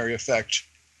evolutionary effect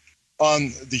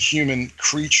on the human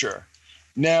creature.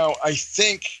 Now, I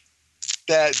think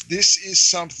that this is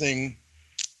something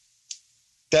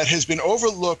that has been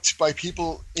overlooked by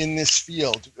people in this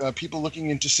field, people looking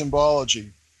into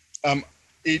symbology.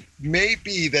 It may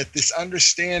be that this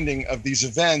understanding of these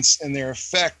events and their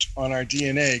effect on our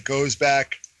DNA goes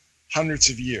back hundreds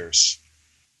of years.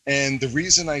 And the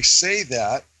reason I say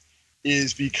that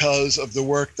is because of the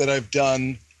work that I've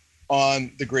done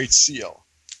on the Great Seal.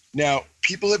 Now,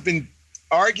 people have been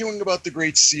arguing about the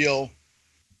Great Seal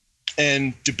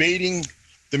and debating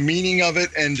the meaning of it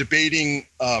and debating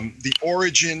the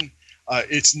origin.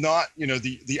 It's not,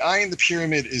 the eye in the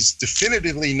pyramid is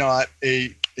definitively not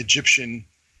a Egyptian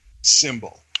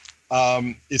symbol.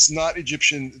 It's not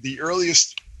Egyptian. The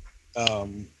earliest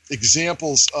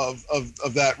examples of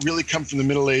that really come from the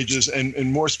Middle Ages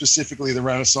and more specifically the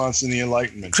Renaissance and the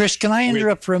Enlightenment. Chris, can I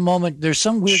interrupt for a moment? There's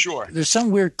some weird, Sure. There's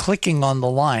some weird clicking on the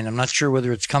line. I'm not sure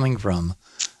whether it's coming from.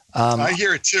 I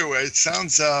hear it too. It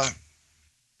sounds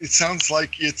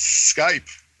like it's Skype,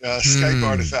 Skype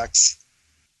artifacts.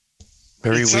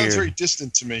 Very weird. It sounds very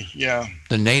distant to me. Yeah.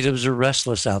 The natives are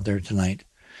restless out there tonight.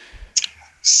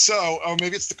 So,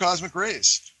 maybe it's the cosmic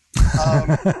rays.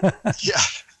 Yeah.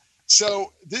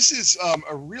 So this is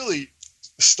a really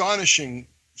astonishing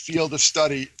field of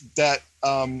study that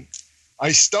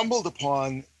I stumbled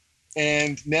upon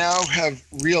and now have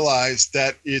realized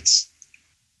that it's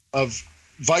of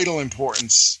vital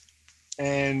importance.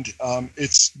 And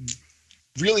it's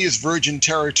really is virgin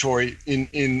territory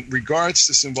in regards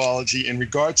to symbology, in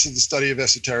regards to the study of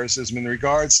esotericism, in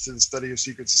regards to the study of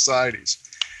secret societies.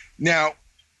 Now,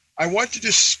 I want to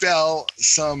dispel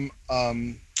some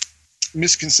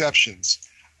misconceptions.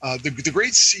 The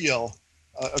Great Seal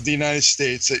of the United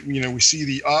States that we see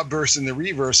the obverse and the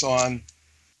reverse on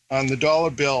the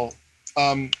dollar bill.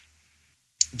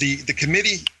 The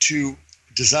committee to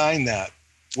design that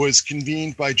was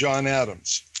convened by John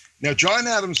Adams. Now, John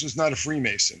Adams was not a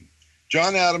Freemason.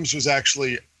 John Adams was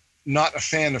actually not a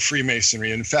fan of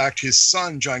Freemasonry. In fact, his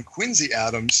son, John Quincy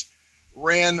Adams,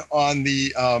 ran on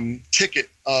the ticket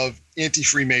of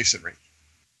anti-Freemasonry.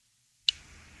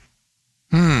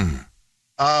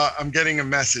 I'm getting a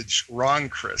message. Wrong,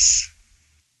 Chris.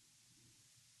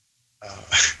 I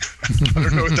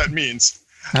don't know what that means.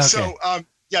 Okay. So,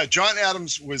 John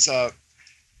Adams was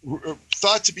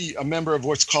thought to be a member of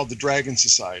what's called the Dragon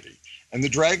Society. And the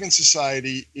Dragon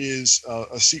Society is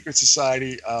a secret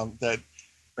society that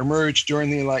emerged during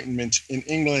the Enlightenment in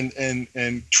England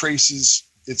and traces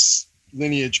its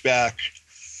lineage back,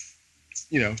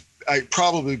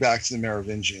 probably back to the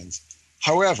Merovingians.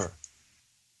 However,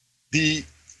 the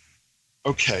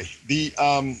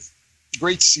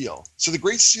Great Seal. So the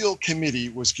Great Seal Committee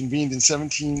was convened in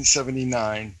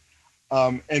 1779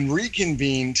 and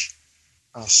reconvened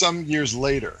some years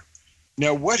later.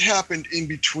 Now, what happened in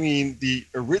between the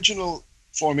original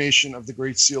formation of the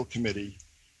Great Seal Committee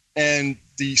and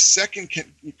the second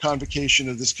convocation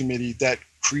of this committee that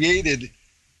created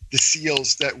the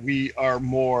seals that we are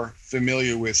more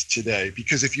familiar with today?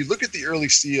 Because if you look at the early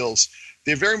seals,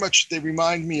 they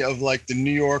remind me of like the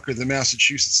New York or the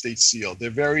Massachusetts State Seal. They're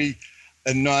very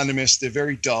anonymous. They're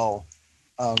very dull.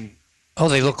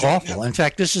 They look awful. In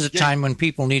fact, this is a time when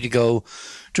people need to go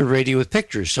to Radio with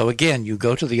Pictures. So again, you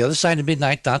go to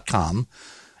theothersideofmidnight.com.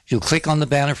 You click on the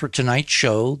banner for tonight's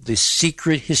show, The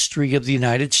Secret History of the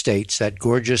United States, that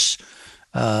gorgeous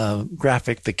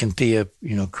graphic that Cynthia,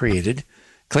 created.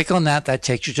 Click on that. That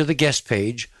takes you to the guest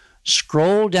page.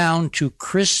 Scroll down to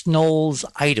Chris Knowles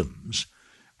items,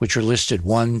 which are listed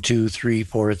 1, 2, 3,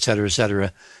 4, et cetera, et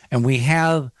cetera. And we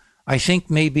have, I think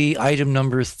maybe item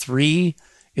number 3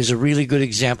 is a really good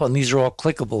example. And these are all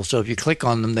clickable. So if you click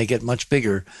on them, they get much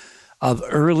bigger, of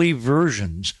early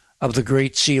versions of the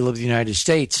Great Seal of the United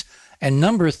States. And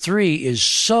number 3 is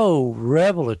so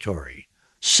revelatory,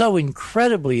 so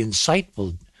incredibly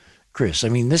insightful, Chris. I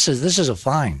mean, this is a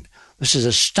find. This is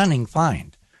a stunning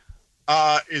find.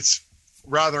 It's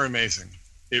rather amazing.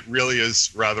 It really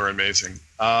is rather amazing.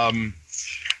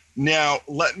 Now,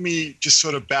 let me just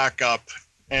sort of back up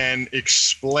and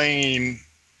explain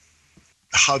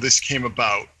how this came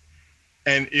about.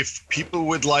 And if people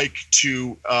would like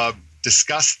to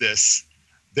discuss this,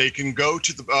 they can go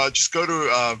to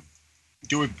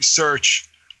do a search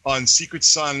on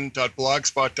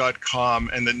secretsun.blogspot.com,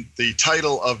 and then the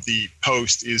title of the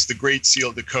post is The Great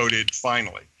Seal Decoded,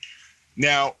 Finally.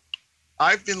 Now,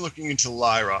 I've been looking into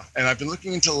Lyra, and I've been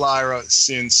looking into Lyra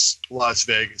since Las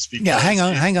Vegas. Yeah,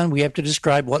 hang on. We have to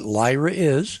describe what Lyra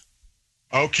is.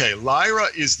 Okay, Lyra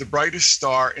is the brightest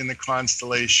star in the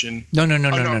constellation. No. No,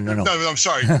 I'm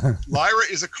sorry. Lyra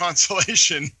is a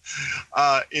constellation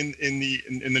in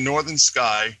the northern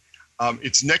sky.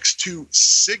 It's next to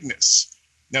Cygnus.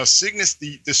 Now, Cygnus,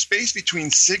 the space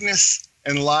between Cygnus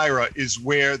and Lyra is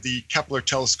where the Kepler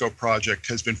Telescope project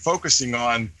has been focusing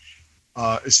on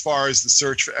as far as the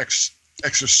search for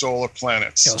extrasolar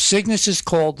planets. Cygnus is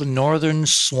called the Northern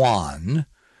Swan,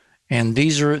 and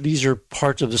these are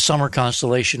parts of the summer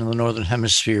constellation in the northern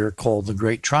hemisphere called the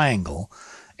Great Triangle.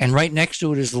 And right next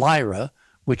to it is Lyra,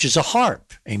 which is a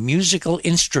harp, a musical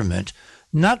instrument,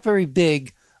 not very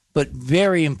big, but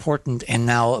very important, and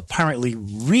now apparently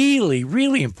really,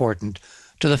 really important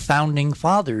to the founding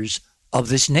fathers of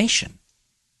this nation.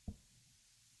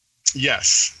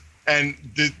 Yes, and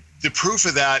the proof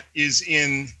of that is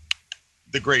in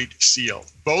the Great Seal,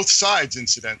 both sides,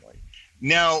 incidentally.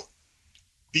 Now,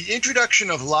 the introduction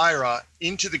of Lyra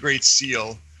into the Great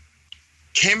Seal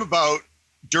came about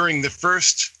during the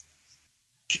first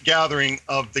gathering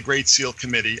of the Great Seal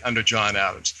Committee under John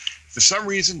Adams. For some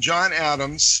reason, John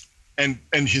Adams and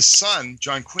his son,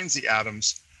 John Quincy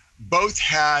Adams, both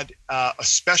had a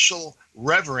special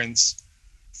reverence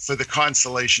for the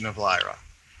constellation of Lyra.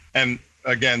 And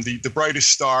again, the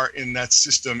brightest star in that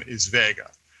system is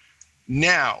Vega.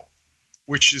 Now,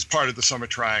 which is part of the Summer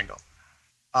Triangle.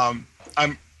 I'm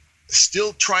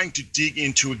still trying to dig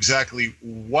into exactly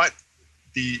what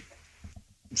the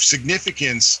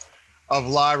significance of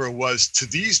Lyra was to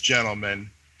these gentlemen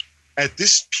at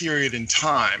this period in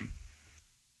time.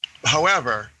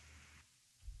 However,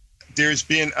 there's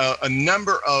been a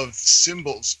number of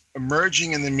symbols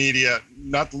emerging in the media,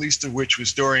 not the least of which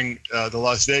was during the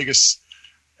Las Vegas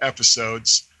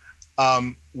episodes,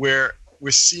 where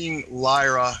we're seeing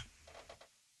Lyra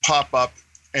pop up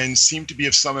and seem to be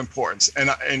of some importance.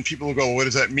 And people will go, well, what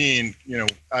does that mean?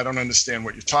 I don't understand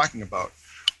what you're talking about.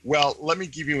 Well, let me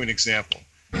give you an example.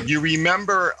 You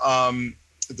remember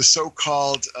the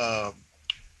so-called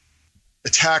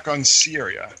attack on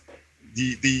Syria,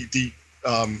 the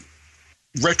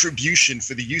retribution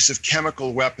for the use of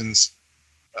chemical weapons,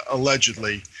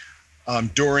 allegedly,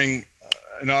 during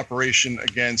an operation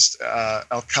against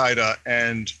Al-Qaeda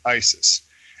and ISIS.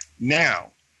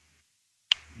 Now,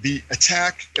 the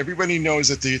attack, everybody knows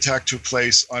that the attack took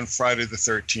place on Friday the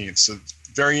 13th, so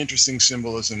very interesting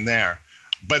symbolism there.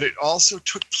 But it also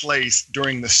took place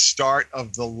during the start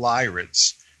of the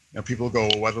Lyrids. Now, people go,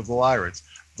 well, what are the Lyrids?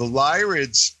 The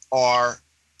Lyrids are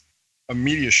a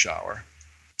meteor shower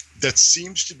that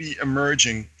seems to be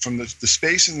emerging from the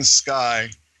space in the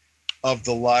sky of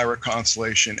the Lyra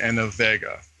constellation and of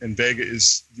Vega. And Vega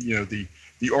is, the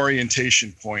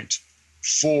orientation point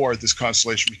for this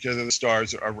constellation because of the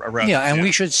stars are around. Yeah, and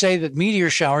we should say that meteor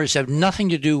showers have nothing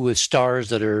to do with stars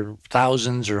that are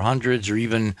thousands or hundreds or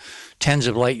even tens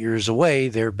of light years away.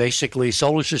 They're basically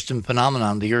solar system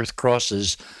phenomenon. The Earth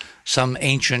crosses some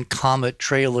ancient comet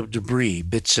trail of debris,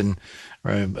 bits and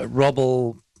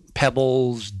rubble,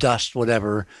 pebbles, dust,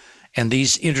 whatever, and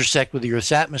these intersect with the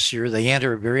Earth's atmosphere. They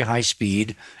enter at very high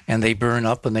speed, and they burn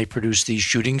up, and they produce these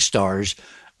shooting stars,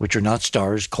 which are not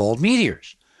stars, called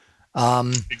meteors.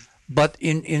 But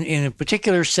in a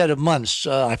particular set of months,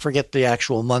 I forget the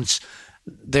actual months,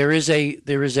 there is a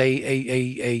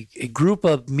group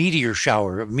of meteors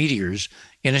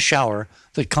in a shower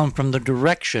that come from the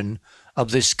direction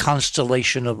of this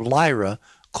constellation of Lyra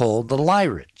called the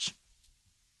Lyrids.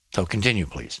 So continue,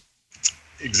 please.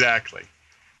 Exactly.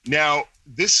 Now,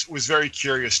 this was very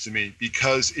curious to me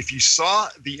because if you saw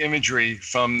the imagery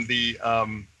from the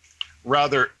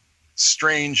rather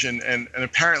strange and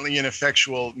apparently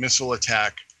ineffectual missile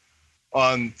attack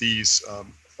on these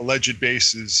alleged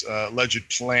bases, alleged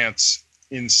plants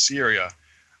in Syria,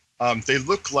 they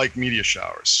look like meteor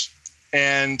showers.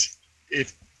 And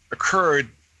it occurred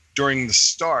during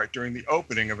the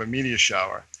opening of a meteor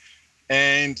shower.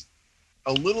 And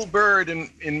a little bird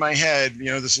in my head,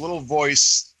 this little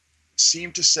voice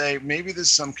seemed to say, maybe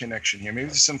there's some connection here. Maybe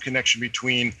there's some connection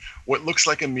between what looks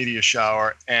like a meteor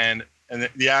shower and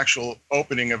the actual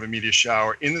opening of a meteor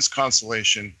shower in this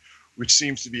constellation, which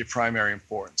seems to be of primary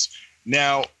importance.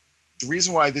 Now, the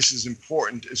reason why this is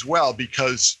important as well,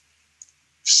 because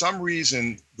for some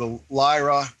reason, the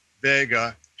Lyra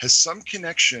Vega has some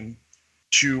connection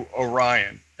to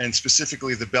Orion, and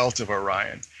specifically the belt of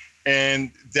Orion.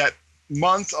 And that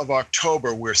month of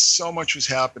October, where so much was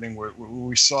happening, where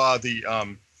we saw the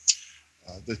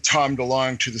the Tom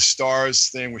DeLonge to the stars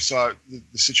thing. We saw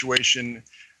the situation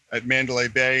at Mandalay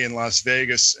Bay in Las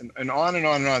Vegas, and on and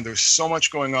on and on. There was so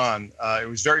much going on. It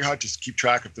was very hard to keep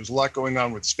track of. There was a lot going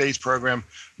on with the space program.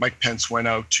 Mike Pence went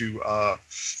out to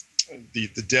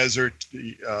the desert,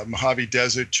 the Mojave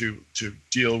Desert, to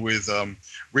deal with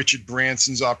Richard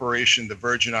Branson's operation, the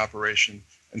Virgin operation,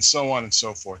 and so on and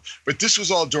so forth. But this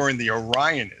was all during the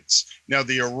Orionids. Now,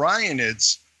 the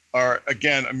Orionids are,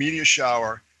 again, a meteor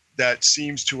shower that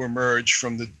seems to emerge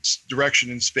from the direction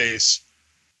in space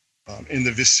in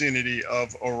the vicinity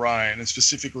of Orion, and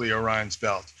specifically Orion's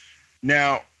belt.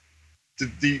 Now,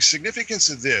 the significance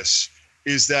of this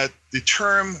is that the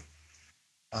term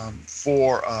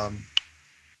for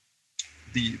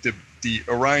the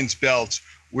Orion's belt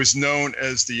was known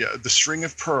as the string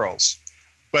of pearls,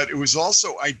 but it was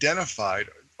also identified.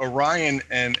 Orion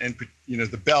and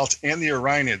the belt and the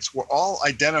Orionids were all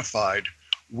identified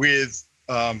with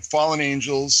fallen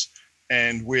angels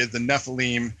and with the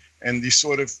Nephilim and these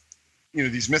sort of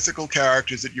these mythical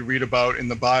characters that you read about in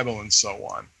the Bible and so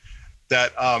on.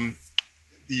 That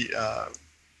the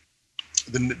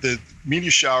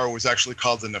meteor shower was actually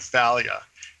called the Nephalia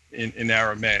in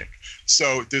Aramaic.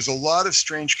 So there's a lot of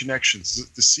strange connections.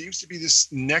 There seems to be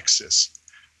this nexus,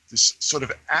 this sort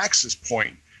of axis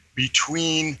point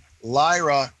between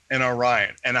Lyra and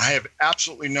Orion. And I have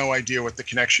absolutely no idea what the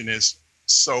connection is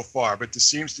so far, but there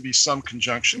seems to be some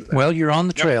conjunction there. Well, you're on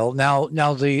the trail. Now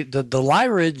the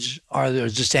Lyrids are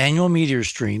this annual meteor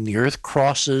stream. The Earth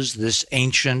crosses this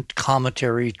ancient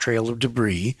cometary trail of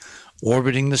debris,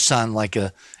 orbiting the sun like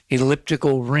a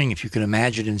elliptical ring, if you can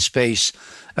imagine in space,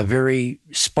 a very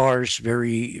sparse,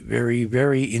 very, very,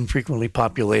 very infrequently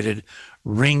populated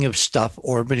ring of stuff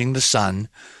orbiting the sun,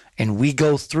 and we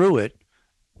go through it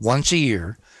once a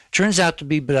year. Turns out to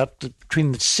be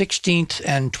between the 16th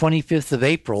and 25th of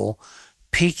April,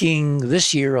 peaking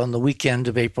this year on the weekend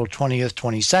of April 20th,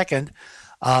 22nd.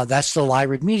 That's the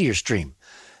Lyrid meteor stream.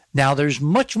 Now, there's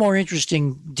much more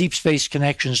interesting deep space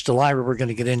connections to Lyra we're going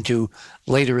to get into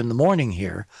later in the morning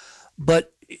here.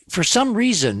 But for some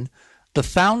reason, the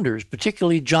founders,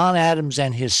 particularly John Adams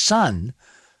and his son,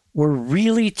 were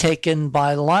really taken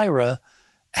by Lyra,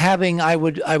 having, I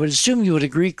would assume you would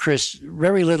agree, Chris,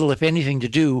 very little, if anything, to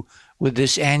do with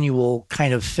this annual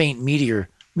kind of faint meteor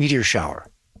shower.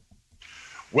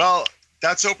 Well,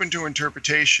 that's open to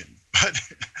interpretation, but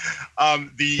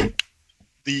the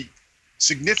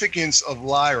significance of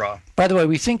Lyra. By the way,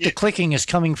 we think the clicking is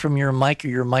coming from your mic or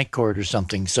your mic cord or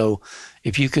something. So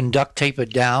if you can duct tape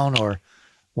it down or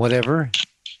whatever.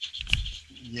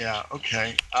 Yeah.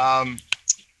 Okay.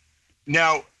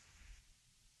 Now,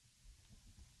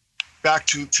 back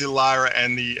to Lyra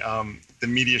and the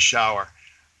meteor shower.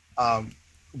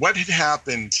 What had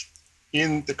happened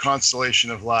in the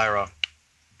constellation of Lyra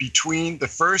between the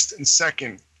first and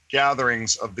second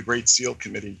gatherings of the Great Seal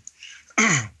Committee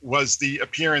was the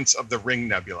appearance of the Ring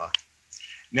Nebula.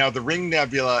 Now, the Ring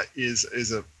Nebula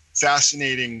is a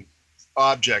fascinating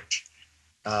object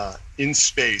in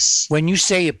space. When you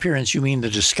say appearance, you mean the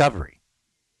discovery?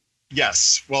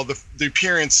 Yes. Well, the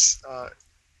appearance,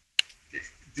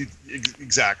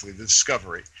 exactly, the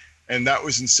discovery. And that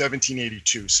was in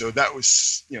 1782. So that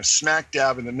was, smack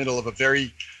dab in the middle of a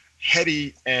very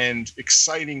heady and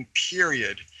exciting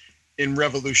period in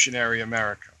revolutionary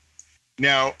America.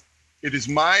 Now, it is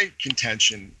my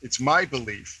contention, it's my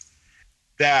belief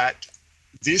that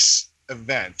this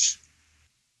event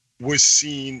was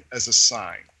seen as a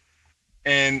sign.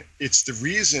 And it's the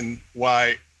reason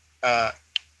why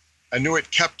Anuit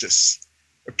Keptis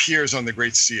appears on the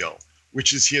Great Seal,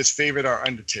 which is he has favored our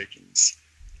undertakings.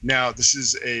 Now, this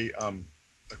is a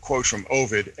quote from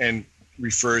Ovid and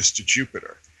refers to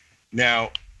Jupiter.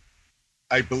 Now,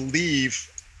 I believe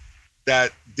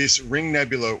that this Ring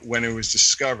Nebula, when it was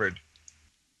discovered,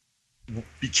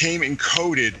 became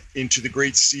encoded into the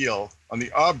Great Seal on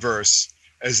the obverse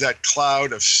as that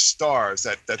cloud of stars,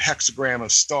 that hexagram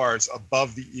of stars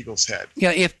above the eagle's head.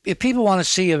 Yeah, if people want to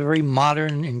see a very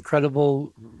modern,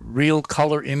 incredible, real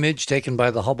color image taken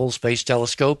by the Hubble Space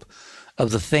Telescope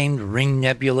of the famed Ring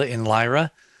Nebula in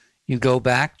Lyra, you go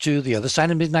back to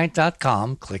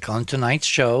theothersideofmidnight.com, click on tonight's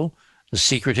show, The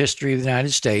Secret History of the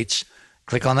United States,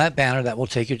 click on that banner. That will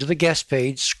take you to the guest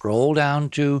page. Scroll down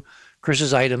to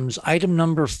Chris's items. Item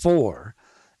number 4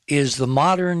 is the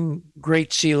modern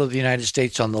Great Seal of the United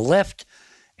States on the left,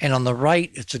 and on the right,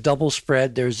 it's a double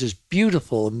spread. There's this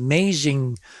beautiful,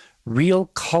 amazing, real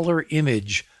color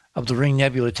image of the Ring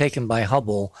Nebula taken by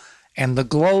Hubble, and the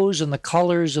glows and the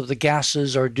colors of the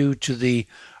gases are due to the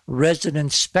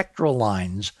resonant spectral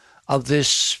lines of this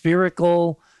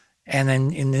spherical, and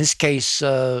then in this case,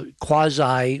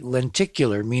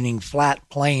 quasi-lenticular, meaning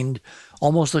flat-planed,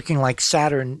 almost looking like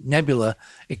Saturn nebula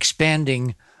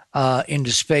expanding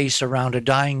into space around a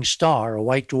dying star, a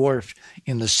white dwarf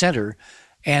in the center.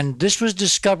 And this was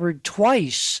discovered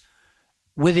twice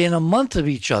within a month of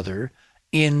each other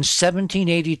in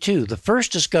 1782. The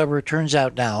first discoverer, turns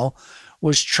out now,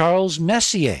 was Charles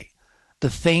Messier, the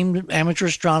famed amateur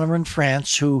astronomer in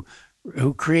France who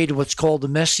created what's called the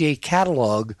Messier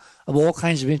catalog of all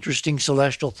kinds of interesting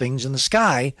celestial things in the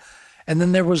sky. And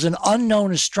then there was an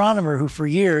unknown astronomer who for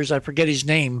years, I forget his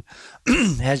name,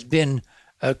 has been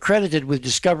credited with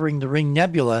discovering the Ring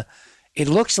Nebula. It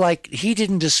looks like he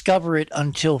didn't discover it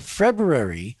until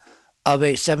February of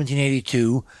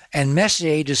 1782, and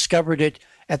Messier discovered it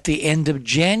at the end of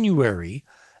January.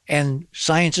 And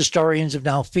science historians have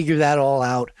now figured that all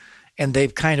out, and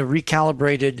they've kind of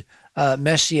recalibrated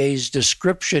Messier's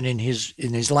description in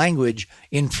his language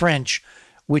in French,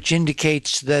 which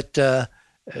indicates that to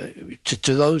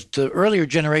earlier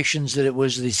generations that it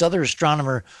was this other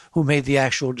astronomer who made the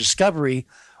actual discovery,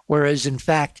 whereas in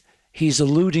fact he's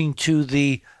alluding to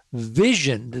the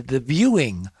vision, the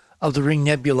viewing of the Ring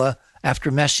Nebula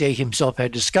after Messier himself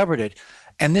had discovered it.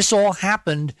 And this all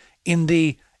happened in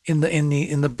the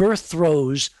birth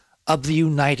throes of the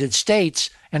United States,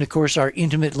 and of course our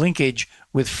intimate linkage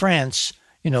with France,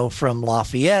 from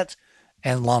Lafayette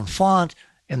and L'Enfant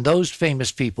and those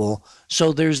famous people.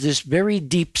 So there's this very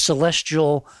deep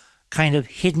celestial kind of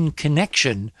hidden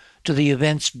connection to the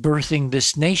events birthing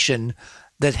this nation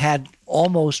that had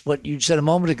almost what you said a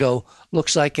moment ago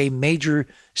looks like a major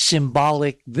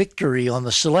symbolic victory on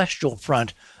the celestial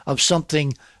front of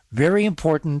something very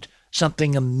important,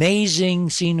 something amazing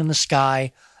seen in the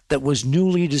sky that was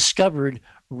newly discovered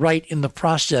right in the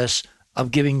process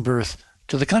of giving birth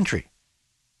to the country.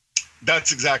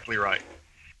 That's exactly right.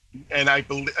 And I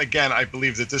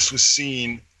believe that this was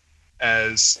seen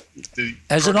as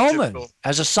an omen,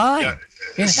 as a sign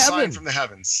in as a heaven. Sign from the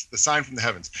heavens. The sign from the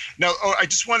heavens. Now, I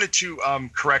just wanted to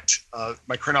correct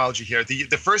my chronology here.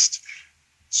 The first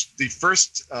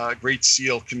Great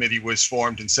Seal Committee was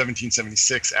formed in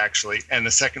 1776, actually, and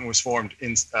the second was formed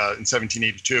in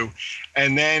 1782,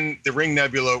 and then the Ring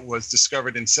Nebula was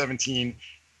discovered in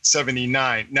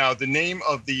 1779. Now, the name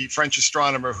of the French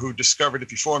astronomer who discovered it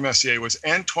before Messier was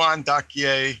Antoine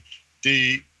Daquier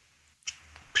de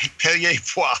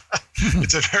Pellier-Poix.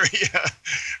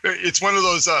 It's one of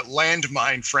those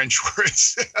landmine French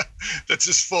words that's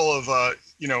just full of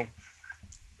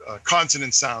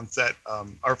consonant sounds that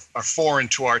are foreign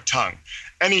to our tongue.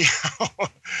 Anyhow,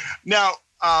 now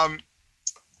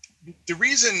the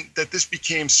reason that this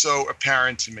became so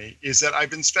apparent to me is that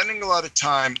I've been spending a lot of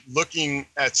time looking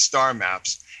at star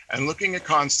maps and looking at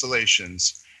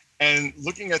constellations and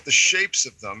looking at the shapes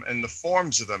of them and the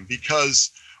forms of them,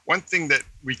 because one thing that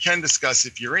we can discuss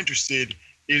if you're interested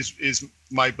is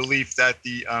my belief that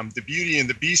the Beauty and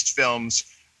the Beast films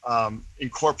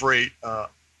incorporate a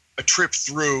trip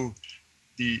through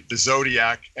the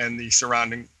zodiac and the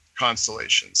surrounding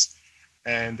constellations,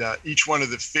 and each one of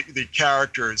the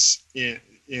characters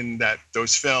in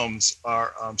those films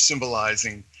are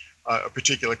symbolizing a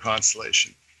particular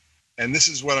constellation. And this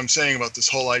is what I'm saying about this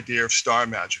whole idea of star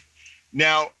magic.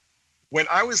 Now, when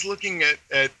I was looking at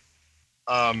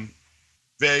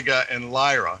Vega and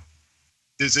Lyra,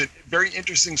 there's a very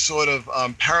interesting sort of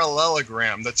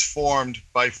parallelogram that's formed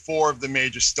by four of the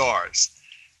major stars.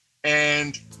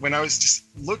 And when I was just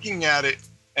looking at it,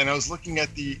 and I was looking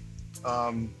at the...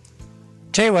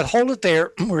 Tell you what, hold it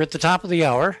there. We're at the top of the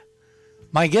hour.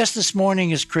 My guest this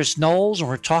morning is Chris Knowles, and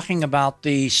we're talking about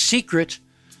the secret,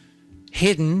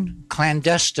 hidden,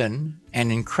 clandestine,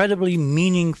 and incredibly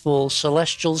meaningful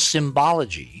celestial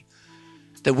symbology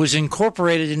that was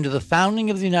incorporated into the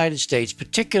founding of the United States,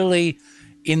 particularly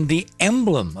in the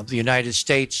emblem of the United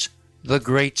States, the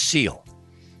Great Seal.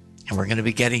 And we're going to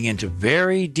be getting into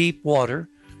very deep water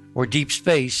or deep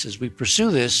space as we pursue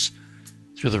this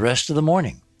through the rest of the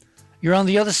morning. You're on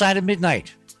the other side of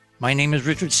midnight. My name is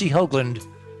Richard C. Hoagland,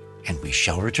 and we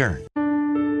shall return.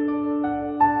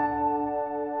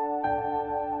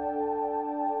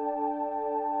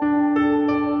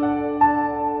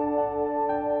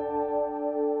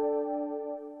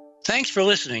 Thanks for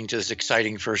listening to this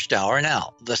exciting first hour.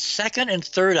 Now, the second and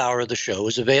third hour of the show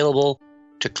is available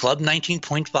to Club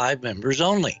 19.5 members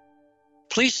only.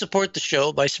 Please support the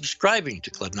show by subscribing to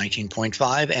Club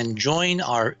 19.5 and join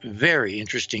our very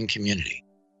interesting community.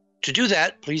 To do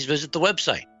that, please visit the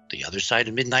website,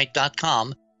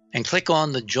 theothersideofmidnight.com, and click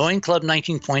on the Join Club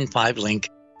 19.5 link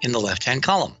in the left-hand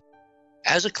column.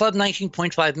 As a Club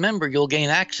 19.5 member, you'll gain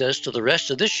access to the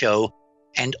rest of this show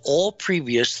and all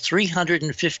previous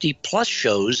 350 plus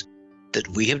shows that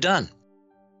we have done.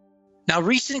 Now,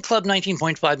 recent Club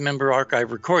 19.5 member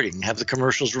archive recording have the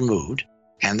commercials removed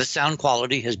and the sound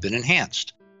quality has been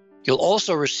enhanced. You'll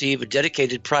also receive a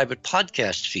dedicated private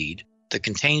podcast feed that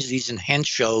contains these enhanced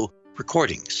show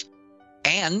recordings.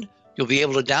 And you'll be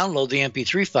able to download the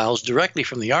MP3 files directly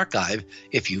from the archive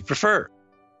if you prefer.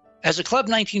 As a Club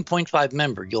 19.5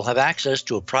 member, you'll have access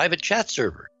to a private chat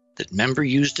server that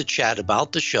members use to chat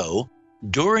about the show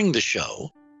during the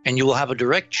show, and you will have a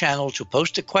direct channel to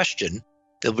post a question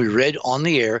that will be read on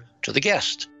the air to the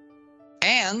guest.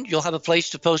 And you'll have a place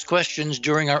to post questions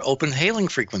during our open hailing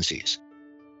frequencies.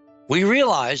 We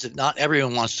realize that not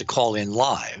everyone wants to call in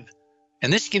live,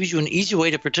 and this gives you an easy way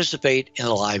to participate in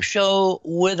a live show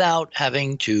without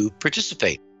having to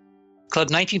participate. Club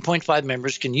 19.5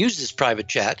 members can use this private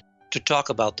chat to talk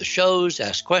about the shows,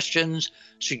 ask questions,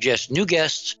 suggest new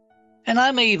guests, and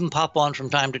I may even pop on from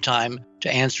time to time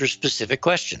to answer specific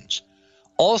questions.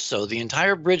 Also, the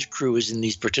entire Bridge crew is in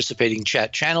these participating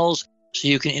chat channels, so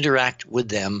you can interact with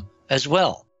them as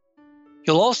well.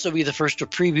 You'll also be the first to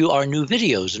preview our new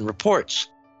videos and reports.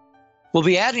 We'll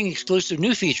be adding exclusive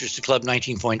new features to Club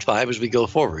 19.5 as we go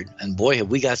forward, and boy, have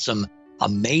we got some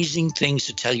amazing things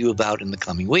to tell you about in the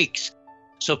coming weeks.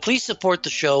 So please support the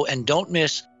show and don't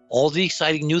miss all the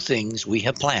exciting new things we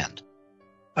have planned.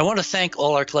 I want to thank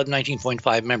all our Club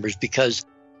 19.5 members because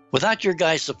without your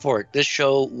guys' support, this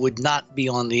show would not be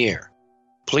on the air.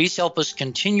 Please help us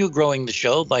continue growing the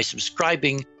show by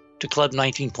subscribing to Club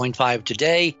 19.5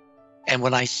 today. And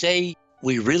when I say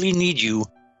we really need you,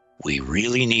 we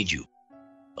really need you.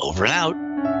 Over and out.